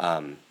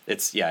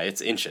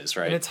 It's inches,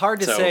 right? And it's hard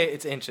to say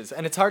it's inches,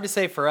 and it's hard to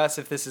say for us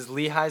if this is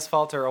Lehigh's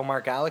fault or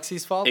Omar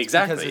Galaxy's fault.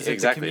 Exactly,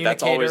 exactly.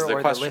 That's always the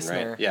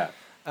question, right? Yeah,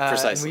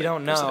 precisely. And we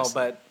don't know, precisely.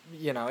 But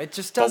you know, it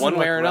just doesn't. But one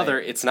way or another,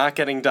 right. it's not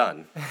getting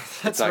done.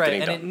 That's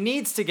right, and it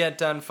needs to get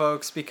done,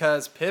 folks,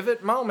 because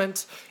pivot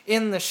moment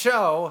in the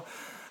show.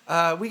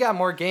 We got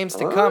more games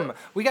to come.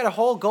 We got a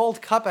whole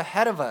Gold Cup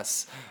ahead of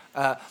us.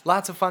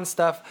 Lots of fun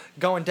stuff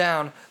going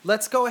down.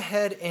 Let's go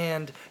ahead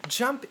and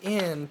jump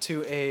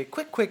into a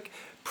quick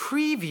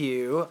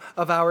preview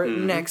of our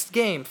next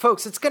game.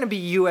 Folks, it's going to be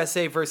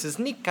USA versus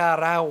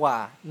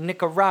Nicaragua,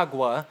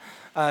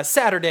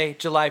 Saturday,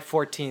 July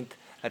 14th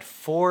at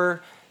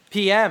 4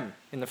 p.m.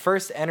 in the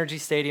First Energy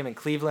Stadium in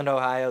Cleveland,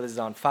 Ohio. This is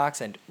on Fox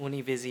and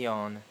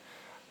Univision.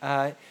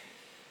 Ty,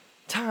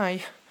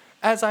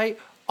 as I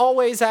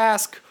always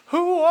ask,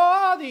 who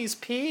are these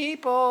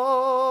people?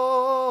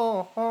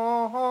 Who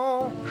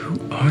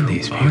are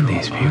these people?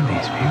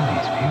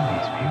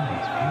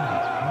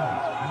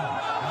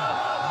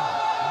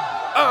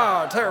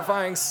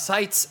 Terrifying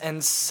sights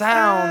and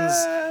sounds.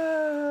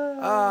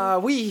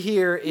 We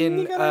here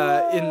in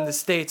the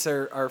States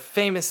are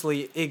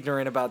famously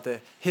ignorant about the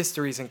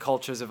histories and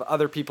cultures of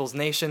other people's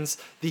nations.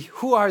 The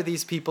Who Are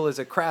These People is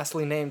a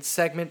crassly named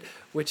segment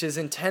which is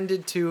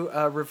intended to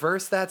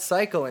reverse that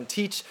cycle and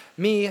teach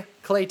me,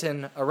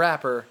 Clayton, a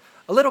rapper,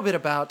 a little bit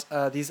about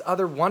these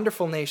other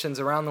wonderful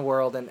nations around the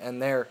world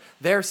and their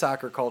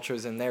soccer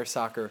cultures and their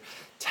soccer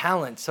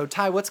talent. So,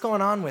 Ty, what's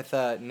going on with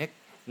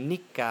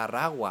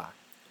Nicaragua?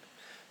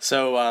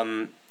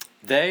 So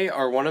they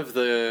are one of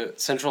the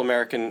Central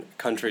American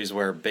countries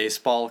where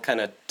baseball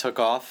kind of took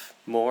off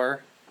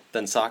more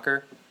than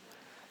soccer.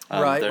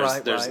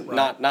 There's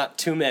not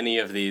too many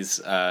of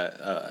these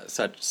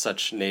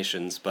such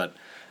nations, but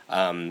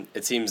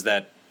it seems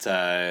that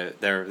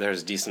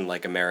there's decent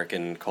like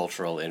American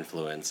cultural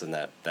influence, and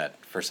that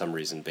for some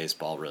reason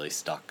baseball really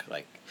stuck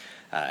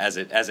as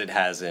it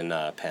has in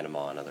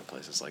Panama and other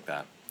places like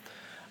that.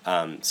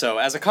 So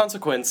as a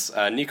consequence,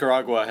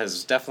 Nicaragua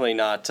has definitely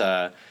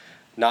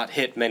not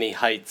hit many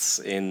heights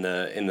in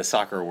the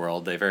soccer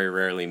world. They very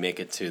rarely make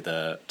it to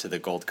the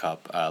Gold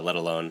Cup, let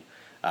alone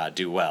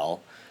do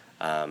well.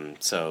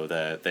 So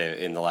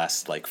in the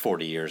last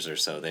 40 years or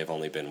so, they've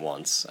only been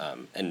once,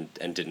 and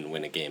didn't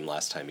win a game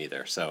last time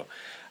either. So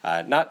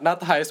not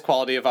the highest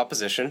quality of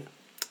opposition,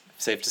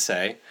 safe to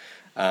say.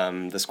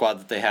 The squad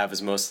that they have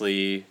is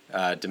mostly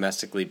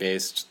domestically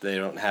based. They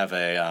don't have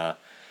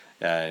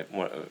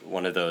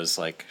one of those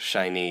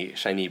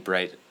shiny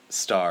bright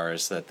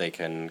stars that they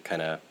can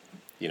kind of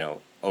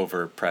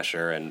over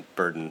pressure and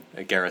burden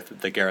the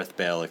Gareth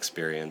Bale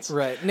experience.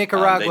 Right,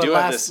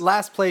 Nicaragua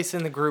last place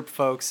in the group,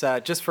 folks.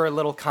 Just for a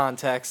little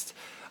context,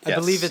 I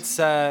believe it's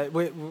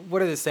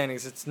what are the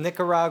standings? It's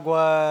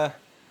Nicaragua.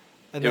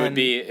 And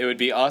it would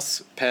be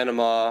us,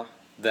 Panama,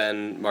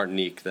 then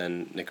Martinique,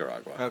 then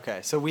Nicaragua. Okay,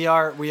 so we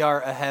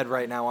are ahead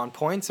right now on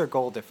points or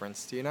goal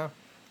difference. Do you know?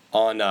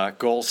 On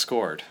goals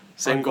scored.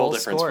 Same goal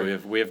difference.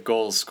 Scored. We have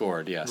goals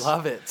scored, yes.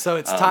 Love it. So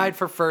it's tied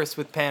for first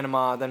with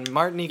Panama, then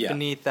Martinique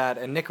beneath that,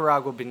 and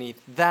Nicaragua beneath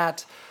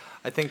that.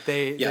 I think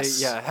they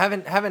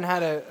haven't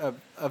had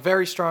a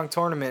very strong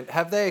tournament.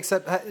 Have they,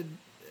 except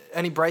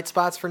any bright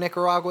spots for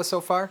Nicaragua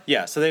so far?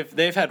 Yeah, so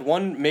they've had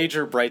one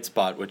major bright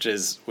spot, which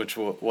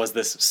was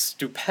this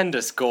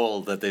stupendous goal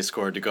that they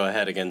scored to go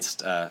ahead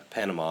against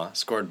Panama,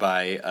 scored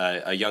by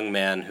a young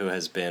man who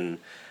has been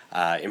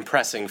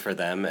impressing for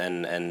them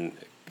and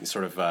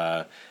sort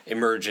of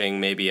emerging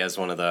maybe as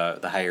one of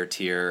the higher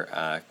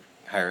tier,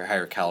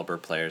 higher caliber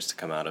players to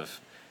come out of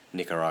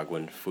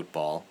Nicaraguan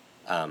football.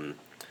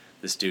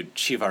 This dude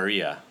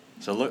Chivarria.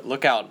 So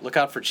look out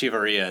for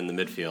Chivarria in the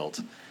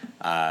midfield.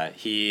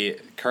 He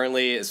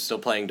currently is still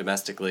playing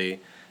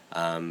domestically,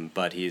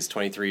 but he's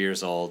 23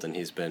 years old and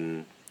he's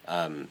been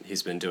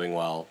doing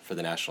well for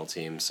the national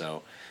team.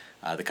 So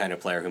the kind of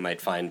player who might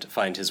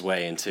find his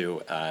way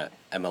into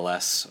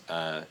MLS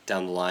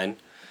down the line.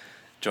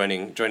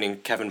 Joining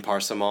Kevin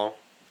Parsamon.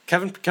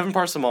 Kevin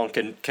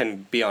Parsamon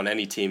can be on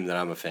any team that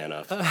I'm a fan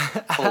of.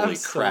 Holy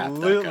crap!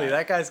 Absolutely,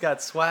 that guy's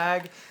got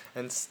swag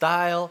and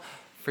style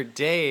for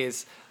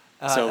days.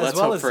 So let's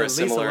hope for a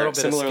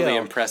similarly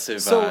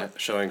impressive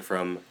showing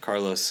from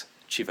Carlos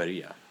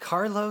Chivarria.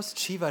 Carlos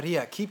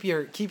Chivarria,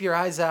 keep your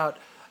eyes out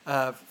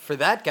for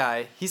that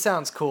guy. He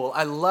sounds cool.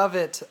 I love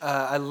it.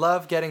 I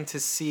love getting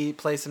to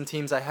play some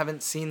teams I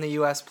haven't seen the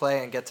U.S.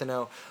 play and get to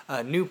know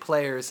new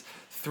players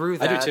through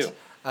that. I do too.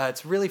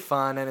 It's really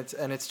fun, and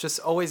it's just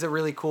always a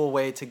really cool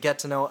way to get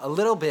to know a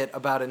little bit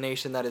about a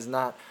nation that is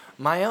not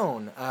my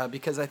own,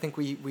 because I think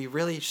we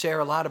really share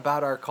a lot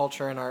about our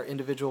culture and our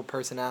individual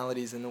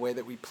personalities in the way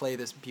that we play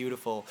this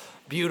beautiful,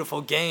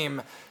 beautiful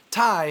game.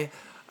 Ty,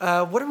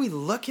 what are we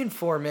looking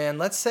for, man?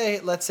 Let's say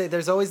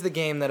there's always the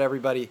game that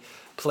everybody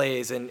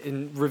plays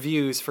in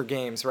reviews for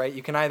games, right?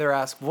 You can either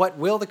ask, what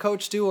will the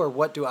coach do, or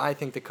what do I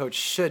think the coach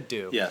should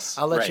do? Yes.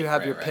 I'll let right, you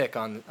have right, your right. pick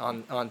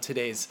on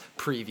today's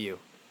preview.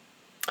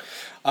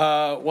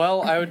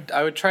 Well,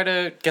 I would try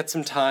to get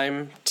some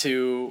time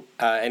to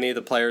any of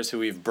the players who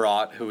we've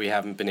brought who we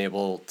haven't been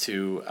able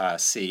to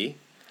see.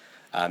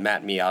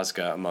 Matt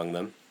Miazga among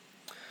them.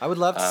 I would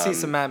love to see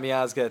some Matt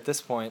Miazga at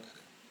this point.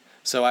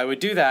 So I would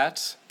do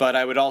that, but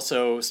I would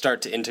also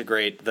start to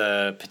integrate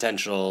the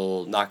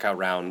potential knockout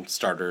round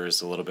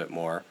starters a little bit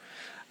more.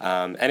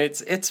 And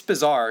it's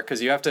bizarre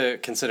because you have to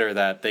consider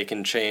that they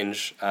can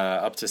change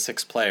up to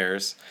 6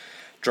 players,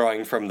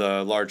 drawing from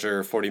the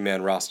larger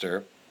 40-man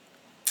roster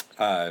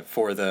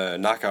for the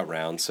knockout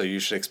round. So you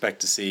should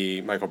expect to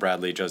see Michael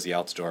Bradley, Josie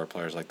Altidore,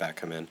 players like that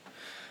come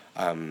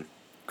in.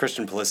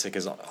 Christian Pulisic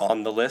is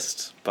on the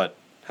list, but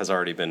has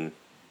already been,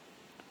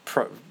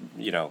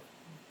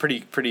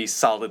 pretty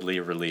solidly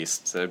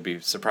released. So it'd be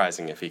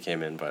surprising if he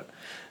came in, but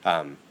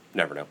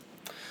never know.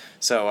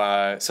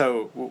 So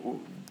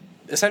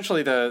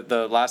essentially,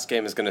 the last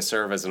game is going to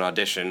serve as an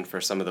audition for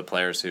some of the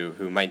players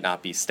who might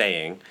not be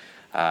staying.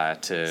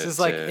 This is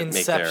like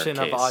Inception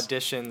of case.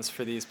 auditions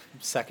for these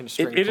second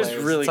string It players.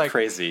 is really It's like,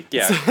 crazy.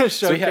 Yeah.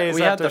 So we had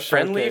after the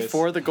friendly showcase.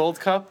 for the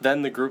Gold Cup,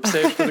 then the group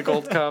stage for the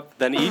Gold Cup,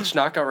 then each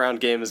knockout round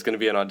game is going to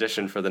be an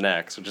audition for the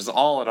next, which is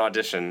all an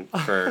audition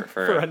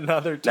for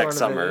another next tournament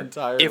summer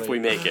entirely. if we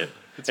make it.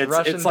 It's It's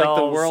Russian like the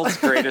dolls. world's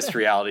greatest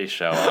reality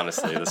show,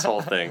 honestly, this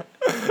whole thing.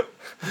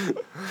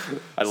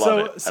 I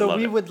love it. So I love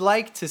we it. would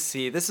like to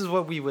see. This is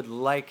what we would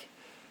like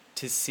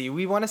to see.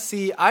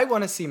 I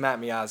want to see Matt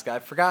Miazga. I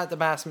forgot that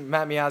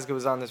Matt Miazga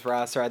was on this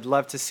roster. I'd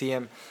love to see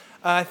him.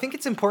 I think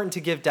it's important to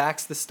give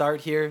Dax the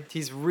start here.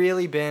 He's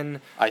really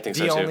been I think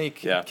the so, too. only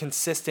Yeah.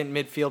 consistent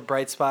midfield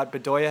bright spot.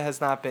 Bedoya has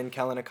not been.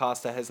 Kellen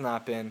Acosta has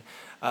not been.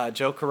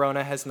 Joe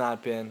Corona has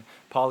not been.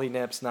 Paulie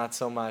Nips, not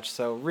so much.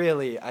 So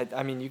really,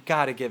 I mean, you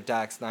got to give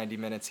Dax 90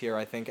 minutes here,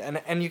 I think.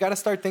 And you got to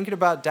start thinking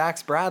about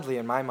Dax Bradley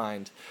in my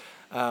mind.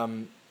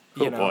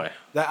 You know, boy.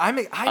 That I'm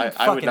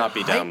I would not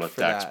be down hyped with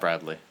for Dax that.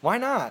 Bradley. Why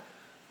not?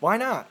 Why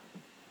not?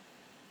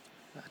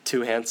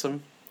 Too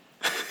handsome.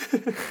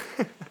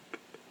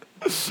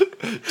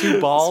 Too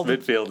bald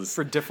This midfield is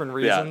for different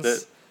yeah,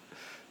 reasons.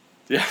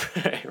 Yeah,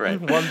 right.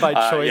 One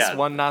by choice, yeah.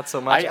 one not so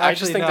much. I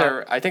just think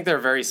no. I think they're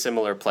very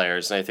similar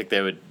players, and I think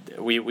they would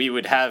we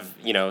would have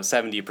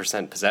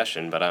 70%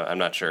 possession, but I'm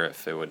not sure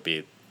if it would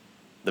be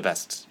the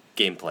best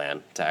game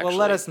plan to actually. Well,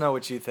 let us know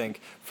what you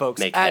think, folks,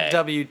 make at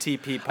hay.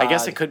 WTP Pod. I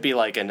guess it could be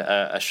like a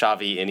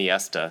Xavi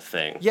Iniesta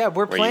thing. Yeah,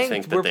 we're where you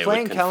think playing that they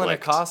Kellen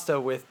would conflict. Acosta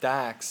with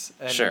Dax,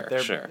 and Sure.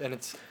 and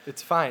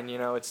it's fine.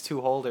 It's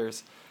two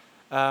holders.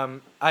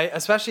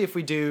 Especially if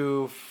we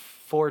do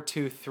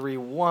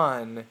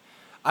 4-2-3-1.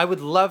 I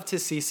would love to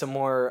see some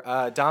more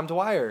Dom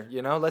Dwyer.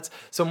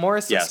 So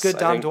Morris looks Yes, good. I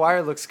Dom think-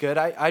 Dwyer looks good.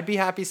 I'd be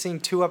happy seeing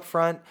 2 up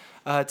front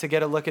to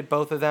get a look at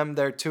both of them.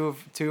 They're two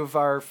of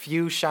our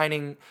few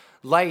shining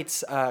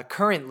lights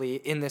currently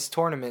in this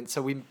tournament.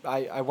 So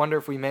I wonder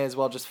if we may as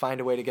well just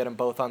find a way to get them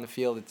both on the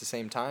field at the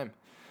same time.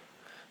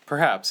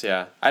 Perhaps,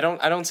 yeah. I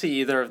don't see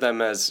either of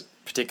them as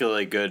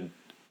particularly good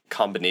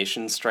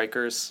combination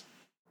strikers.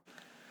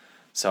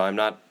 So I'm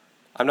not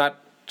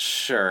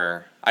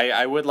sure.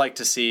 I would like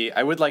to see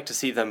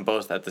them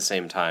both at the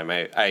same time.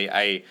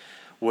 I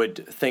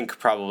would think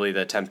probably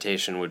the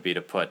temptation would be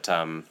to put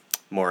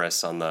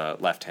Morris on the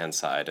left hand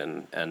side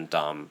and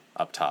Dom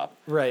up top.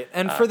 Right,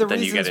 and for the then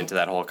reasons you get into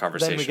that whole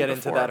conversation. Then we get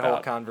into before that whole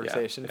about-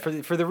 conversation.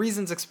 yeah. For the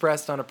reasons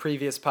expressed on a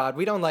previous pod,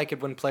 we don't like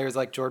it when players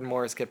like Jordan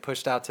Morris get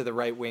pushed out to the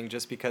right wing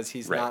just because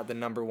he's Right. not the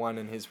number one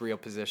in his real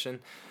position.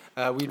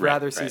 We'd Right,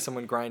 rather see right.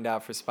 someone grind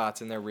out for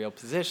spots in their real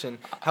position.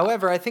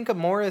 However, I think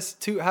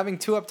having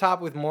 2 up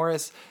top with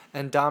Morris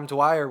and Dom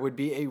Dwyer would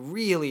be a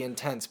really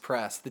intense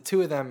press. The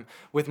 2 of them,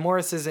 with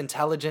Morris's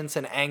intelligence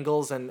and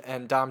angles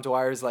and Dom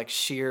Dwyer's like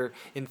sheer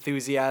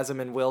enthusiasm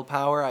and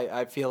willpower,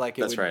 I feel like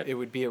That's right. it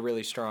would be a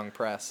really strong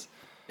press.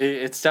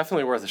 It's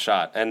definitely worth a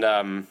shot, and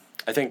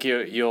I think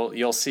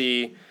you'll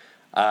see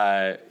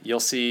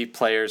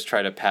players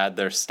try to pad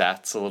their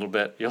stats a little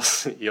bit.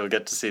 You'll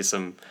get to see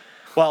some.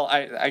 Well,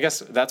 I guess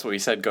that's what we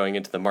said going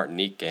into the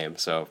Martinique game.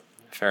 So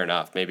fair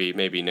enough. Maybe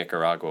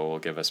Nicaragua will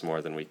give us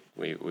more than we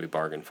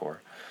bargained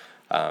for.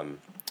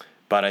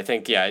 But I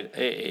think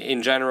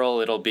in general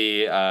it'll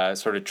be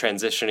sort of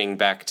transitioning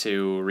back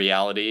to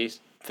reality,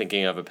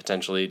 thinking of a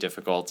potentially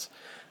difficult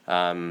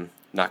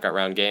knockout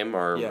round game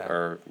or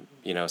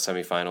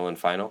semifinal and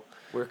final.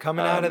 We're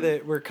coming out of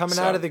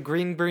the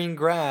green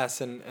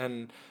grass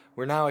and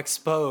we're now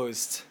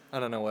exposed. I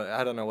don't know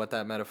what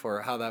that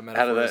metaphor, how that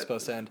metaphor is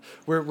supposed to end.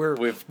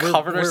 We've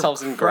covered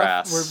ourselves in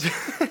grass.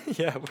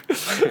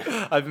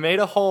 I've made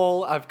a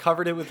hole. I've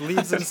covered it with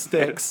leaves and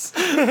sticks.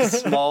 A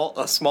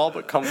small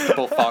but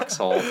comfortable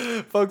foxhole.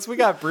 Folks, we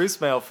got Bruce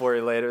mail for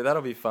you later.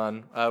 That'll be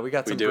fun. We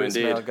got some Bruce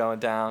mail going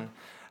down.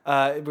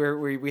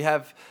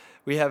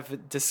 We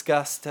have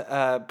discussed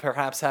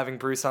perhaps having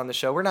Bruce on the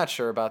show. We're not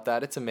sure about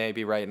that. It's a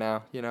maybe right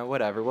now.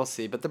 Whatever. We'll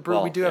see. But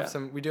we do have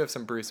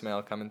some Bruce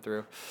mail coming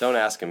through. Don't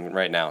ask him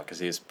right now because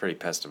he's pretty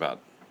pissed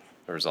about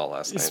the result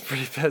last night. He's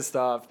pretty pissed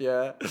off.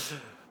 Yeah.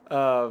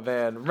 Oh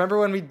man, remember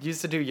when we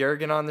used to do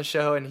Jurgen on the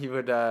show, and he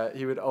would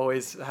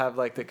always have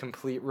like the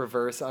complete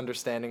reverse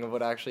understanding of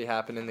what actually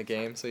happened in the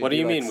game. So what do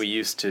you mean we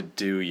used to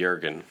do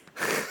Jurgen?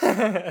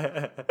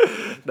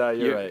 No,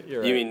 you're right.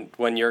 You mean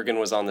when Jurgen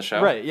was on the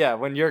show? Right. Yeah,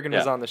 when Jurgen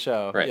was on the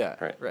show. Right. Yeah.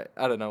 Right.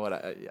 I don't know what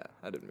I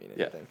didn't mean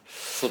anything. Yeah.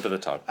 Slip of the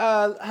tongue.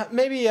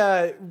 Maybe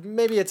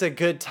it's a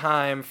good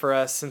time for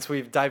us, since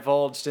we've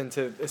divulged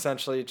into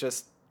essentially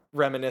just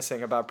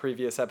reminiscing about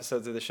previous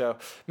episodes of the show.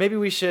 Maybe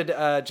we should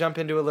jump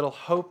into a little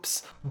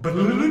hopes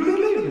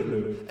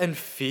and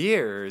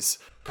fears.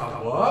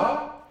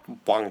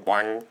 Boing,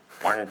 boing,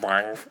 boing,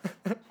 boing.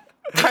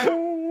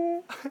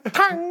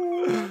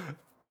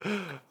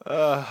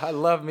 I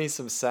love me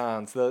some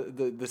sounds.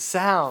 The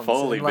sounds.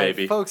 Foley, and, like,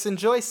 baby. Folks,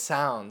 enjoy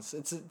sounds.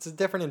 It's a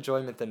different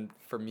enjoyment than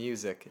for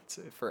music. It's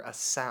for a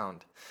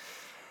sound.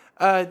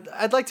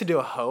 I'd like to do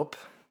a hope.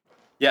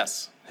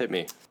 Yes, hit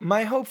me.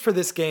 My hope for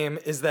this game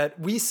is that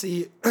we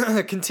see,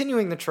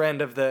 continuing the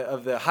trend of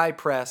the high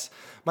press,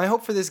 my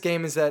hope for this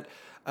game is that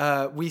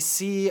we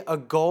see a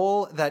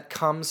goal that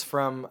comes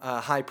from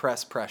high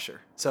press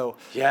pressure. So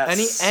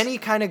any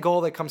kind of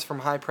goal that comes from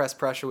high press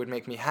pressure would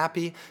make me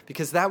happy,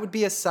 because that would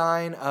be a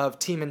sign of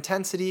team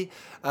intensity.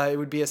 It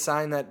would be a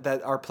sign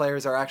that our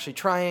players are actually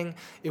trying.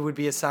 It would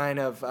be a sign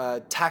of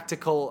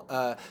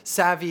tactical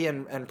savvy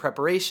and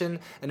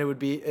preparation, and it would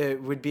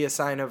be a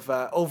sign of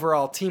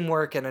overall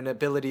teamwork and an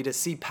ability to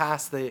see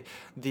past the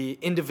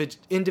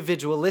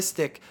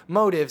individualistic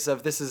motives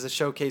of this is a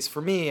showcase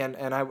for me,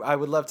 and I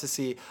would love to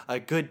see a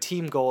good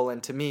team goal,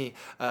 and to me,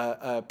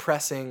 a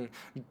pressing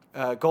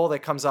goal that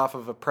comes off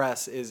of a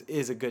press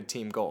is a good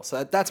team goal.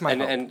 So that's my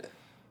hope. And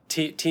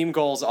team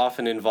goals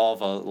often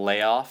involve a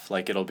layoff.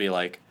 Like it'll be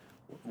like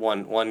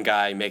one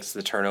guy makes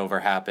the turnover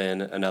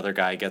happen, another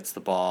guy gets the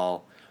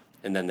ball,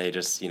 and then they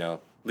just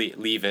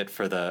leave it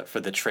for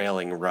the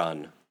trailing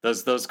run.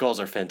 Those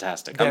goals are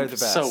fantastic. They're I'm the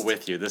best. so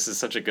with you. This is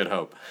such a good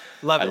hope.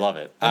 I love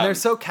it. And they're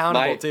so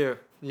countable too.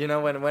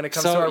 When it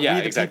comes to our we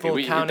the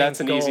people counting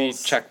that's an goals.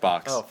 easy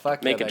checkbox. Oh,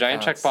 fuck Make yeah, a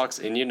giant counts. checkbox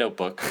in your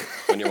notebook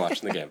when you're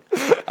watching the game.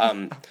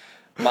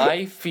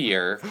 My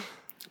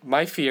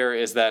fear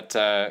is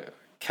that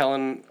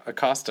Kellen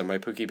Acosta, my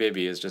Pookie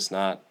baby, is just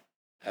not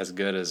as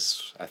good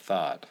as I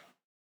thought.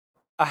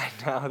 I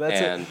know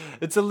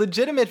it's a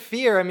legitimate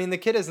fear. I mean, the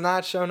kid has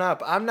not shown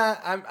up. I'm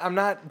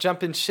not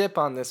jumping ship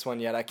on this one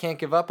yet. I can't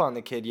give up on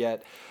the kid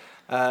yet.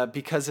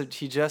 Because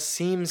he just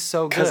seems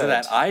so good. Because of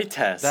that eye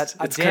test.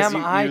 It's damn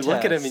eye you test.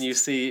 look at him and you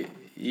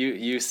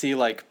see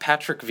like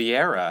Patrick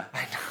Vieira.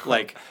 I know.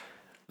 Like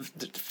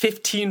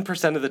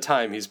 15% of the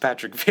time he's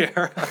Patrick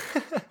Vieira.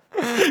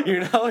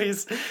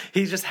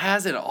 he just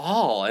has it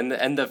all,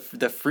 and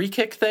the free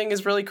kick thing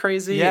is really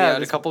crazy. Yeah, he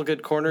had a couple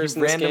good corners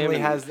in this game. Randomly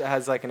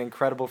has like an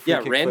incredible free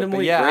kick.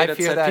 Randomly flip. But great I at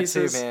fear set that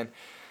pieces. too, man.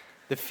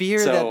 The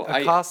fear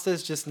that Acosta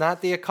is just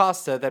not the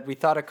Acosta that we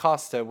thought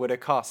Acosta would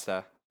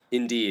Acosta.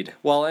 Indeed.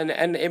 Well,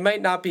 and it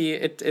might not be.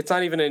 It's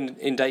not even an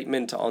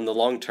indictment on the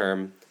long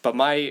term. But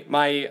my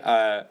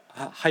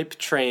hype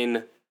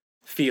train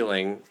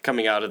feeling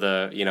coming out of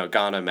the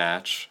Ghana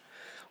match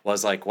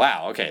was like,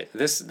 wow, okay,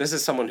 this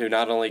is someone who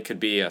not only could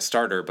be a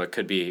starter but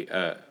could be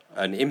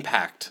an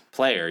impact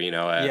player.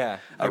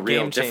 A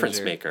real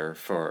difference maker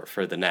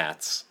for the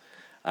Nats.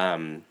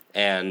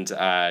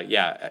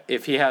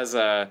 If he has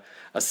a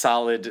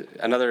solid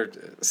another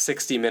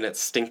 60-minute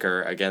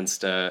stinker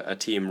against a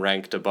team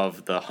ranked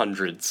above the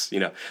hundreds,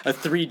 a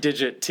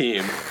 3-digit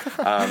team,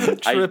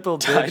 Triple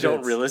digits. I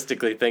don't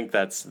realistically think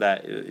that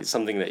is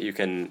something that you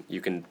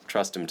can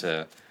trust him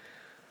to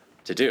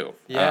do.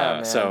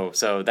 Yeah, man.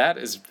 So that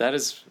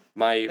is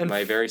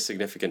my very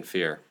significant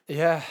fear.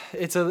 Yeah,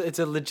 it's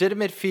a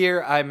legitimate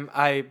fear.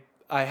 I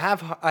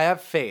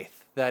have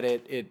faith that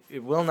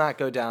it will not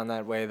go down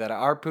that way, that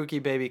our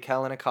Pookie baby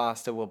Kellen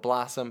Acosta will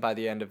blossom by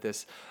the end of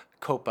this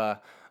Copa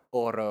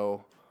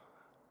Oro.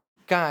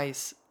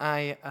 Guys,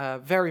 I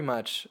very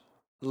much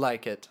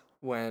like it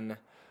when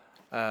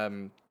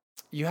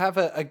you have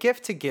a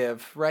gift to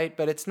give, right?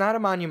 But it's not a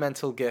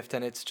monumental gift,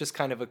 and it's just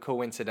kind of a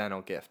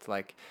coincidental gift,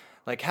 like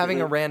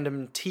having a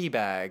random tea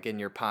bag in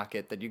your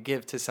pocket that you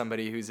give to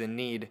somebody who's in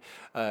need,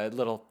 a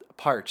little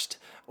parched,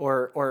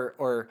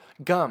 or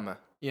gum,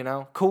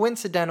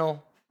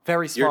 coincidental.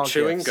 Very small. You're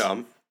chewing gifts.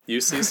 gum. You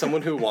see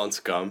someone who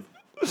wants gum.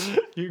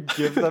 You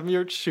give them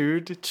your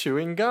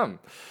chewing gum.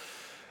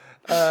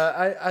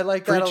 I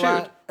like that a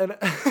lot. and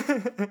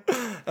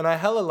and I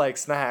hella like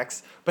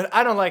snacks, but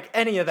I don't like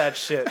any of that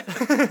shit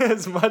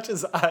as much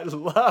as I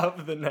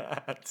love the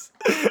Nats.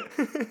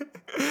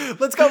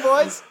 Let's go,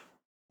 boys.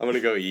 I'm gonna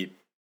go eat.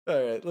 All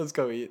right, let's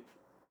go eat.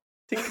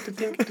 It's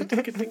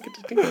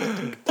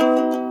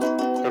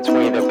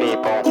we the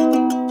people.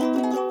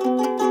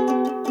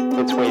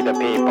 It's we the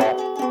people.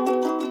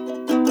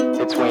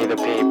 It's we the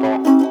people.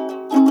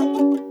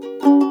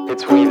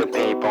 It's we the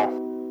people.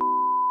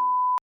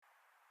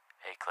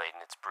 Hey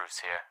Clayton, it's Bruce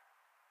here.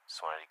 Just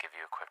wanted to give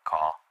you a quick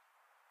call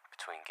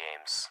between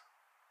games.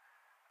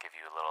 Give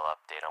you a little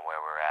update on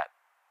where we're at.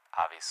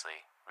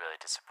 Obviously, really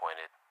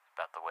disappointed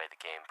about the way the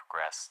game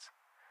progressed.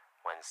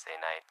 Wednesday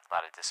night, a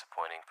lot of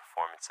disappointing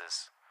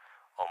performances.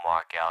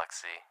 Omar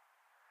Galaxy,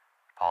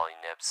 Paulie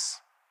Nips,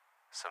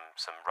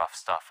 some rough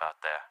stuff out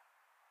there.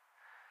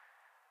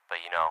 But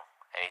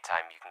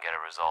anytime you can get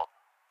a result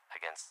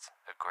against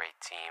a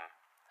great team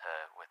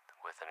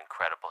with an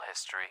incredible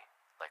history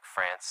like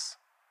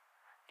France,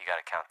 you got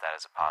to count that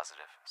as a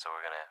positive. So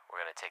we're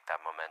gonna take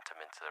that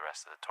momentum into the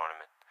rest of the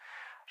tournament.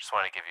 I just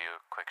want to give you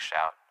a quick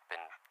shout.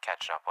 Been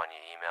catching up on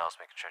your emails,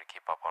 making sure to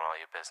keep up on all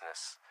your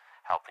business,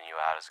 helping you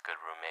out as a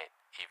good roommate,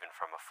 even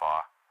from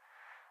afar.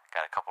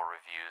 Got a couple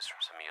reviews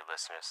from some of you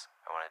listeners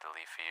I wanted to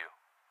leave for you.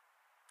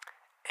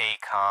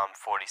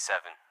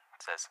 ACOM47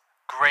 says,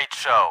 "Great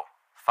show!"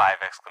 5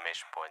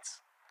 exclamation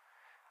points.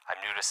 I'm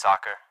new to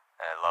soccer,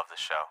 and I love the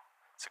show.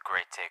 It's a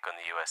great take on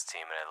the U.S.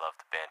 team, and I love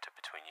the banter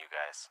between you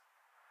guys.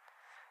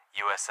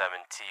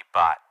 USM&T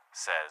Bot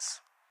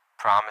says,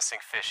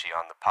 "Promising fishy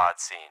on the pod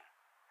scene.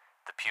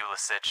 The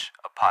Pulisic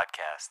of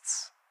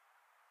podcasts."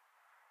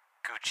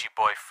 Gucci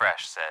Boy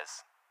Fresh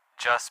says,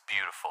 "Just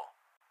beautiful.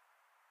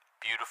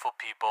 Beautiful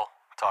people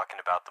talking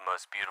about the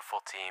most beautiful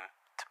team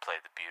to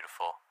play the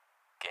beautiful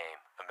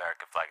game.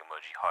 American flag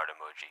emoji, heart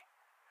emoji."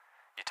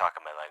 You're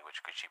talking my language,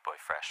 Gucci Boy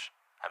Fresh.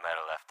 I might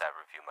have left that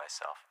review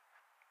myself.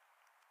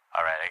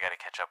 Alright, I gotta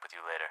catch up with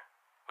you later.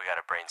 We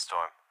gotta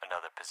brainstorm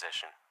another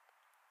position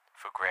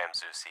for Graham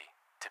Zusi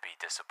to be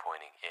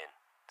disappointing in.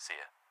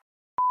 See ya.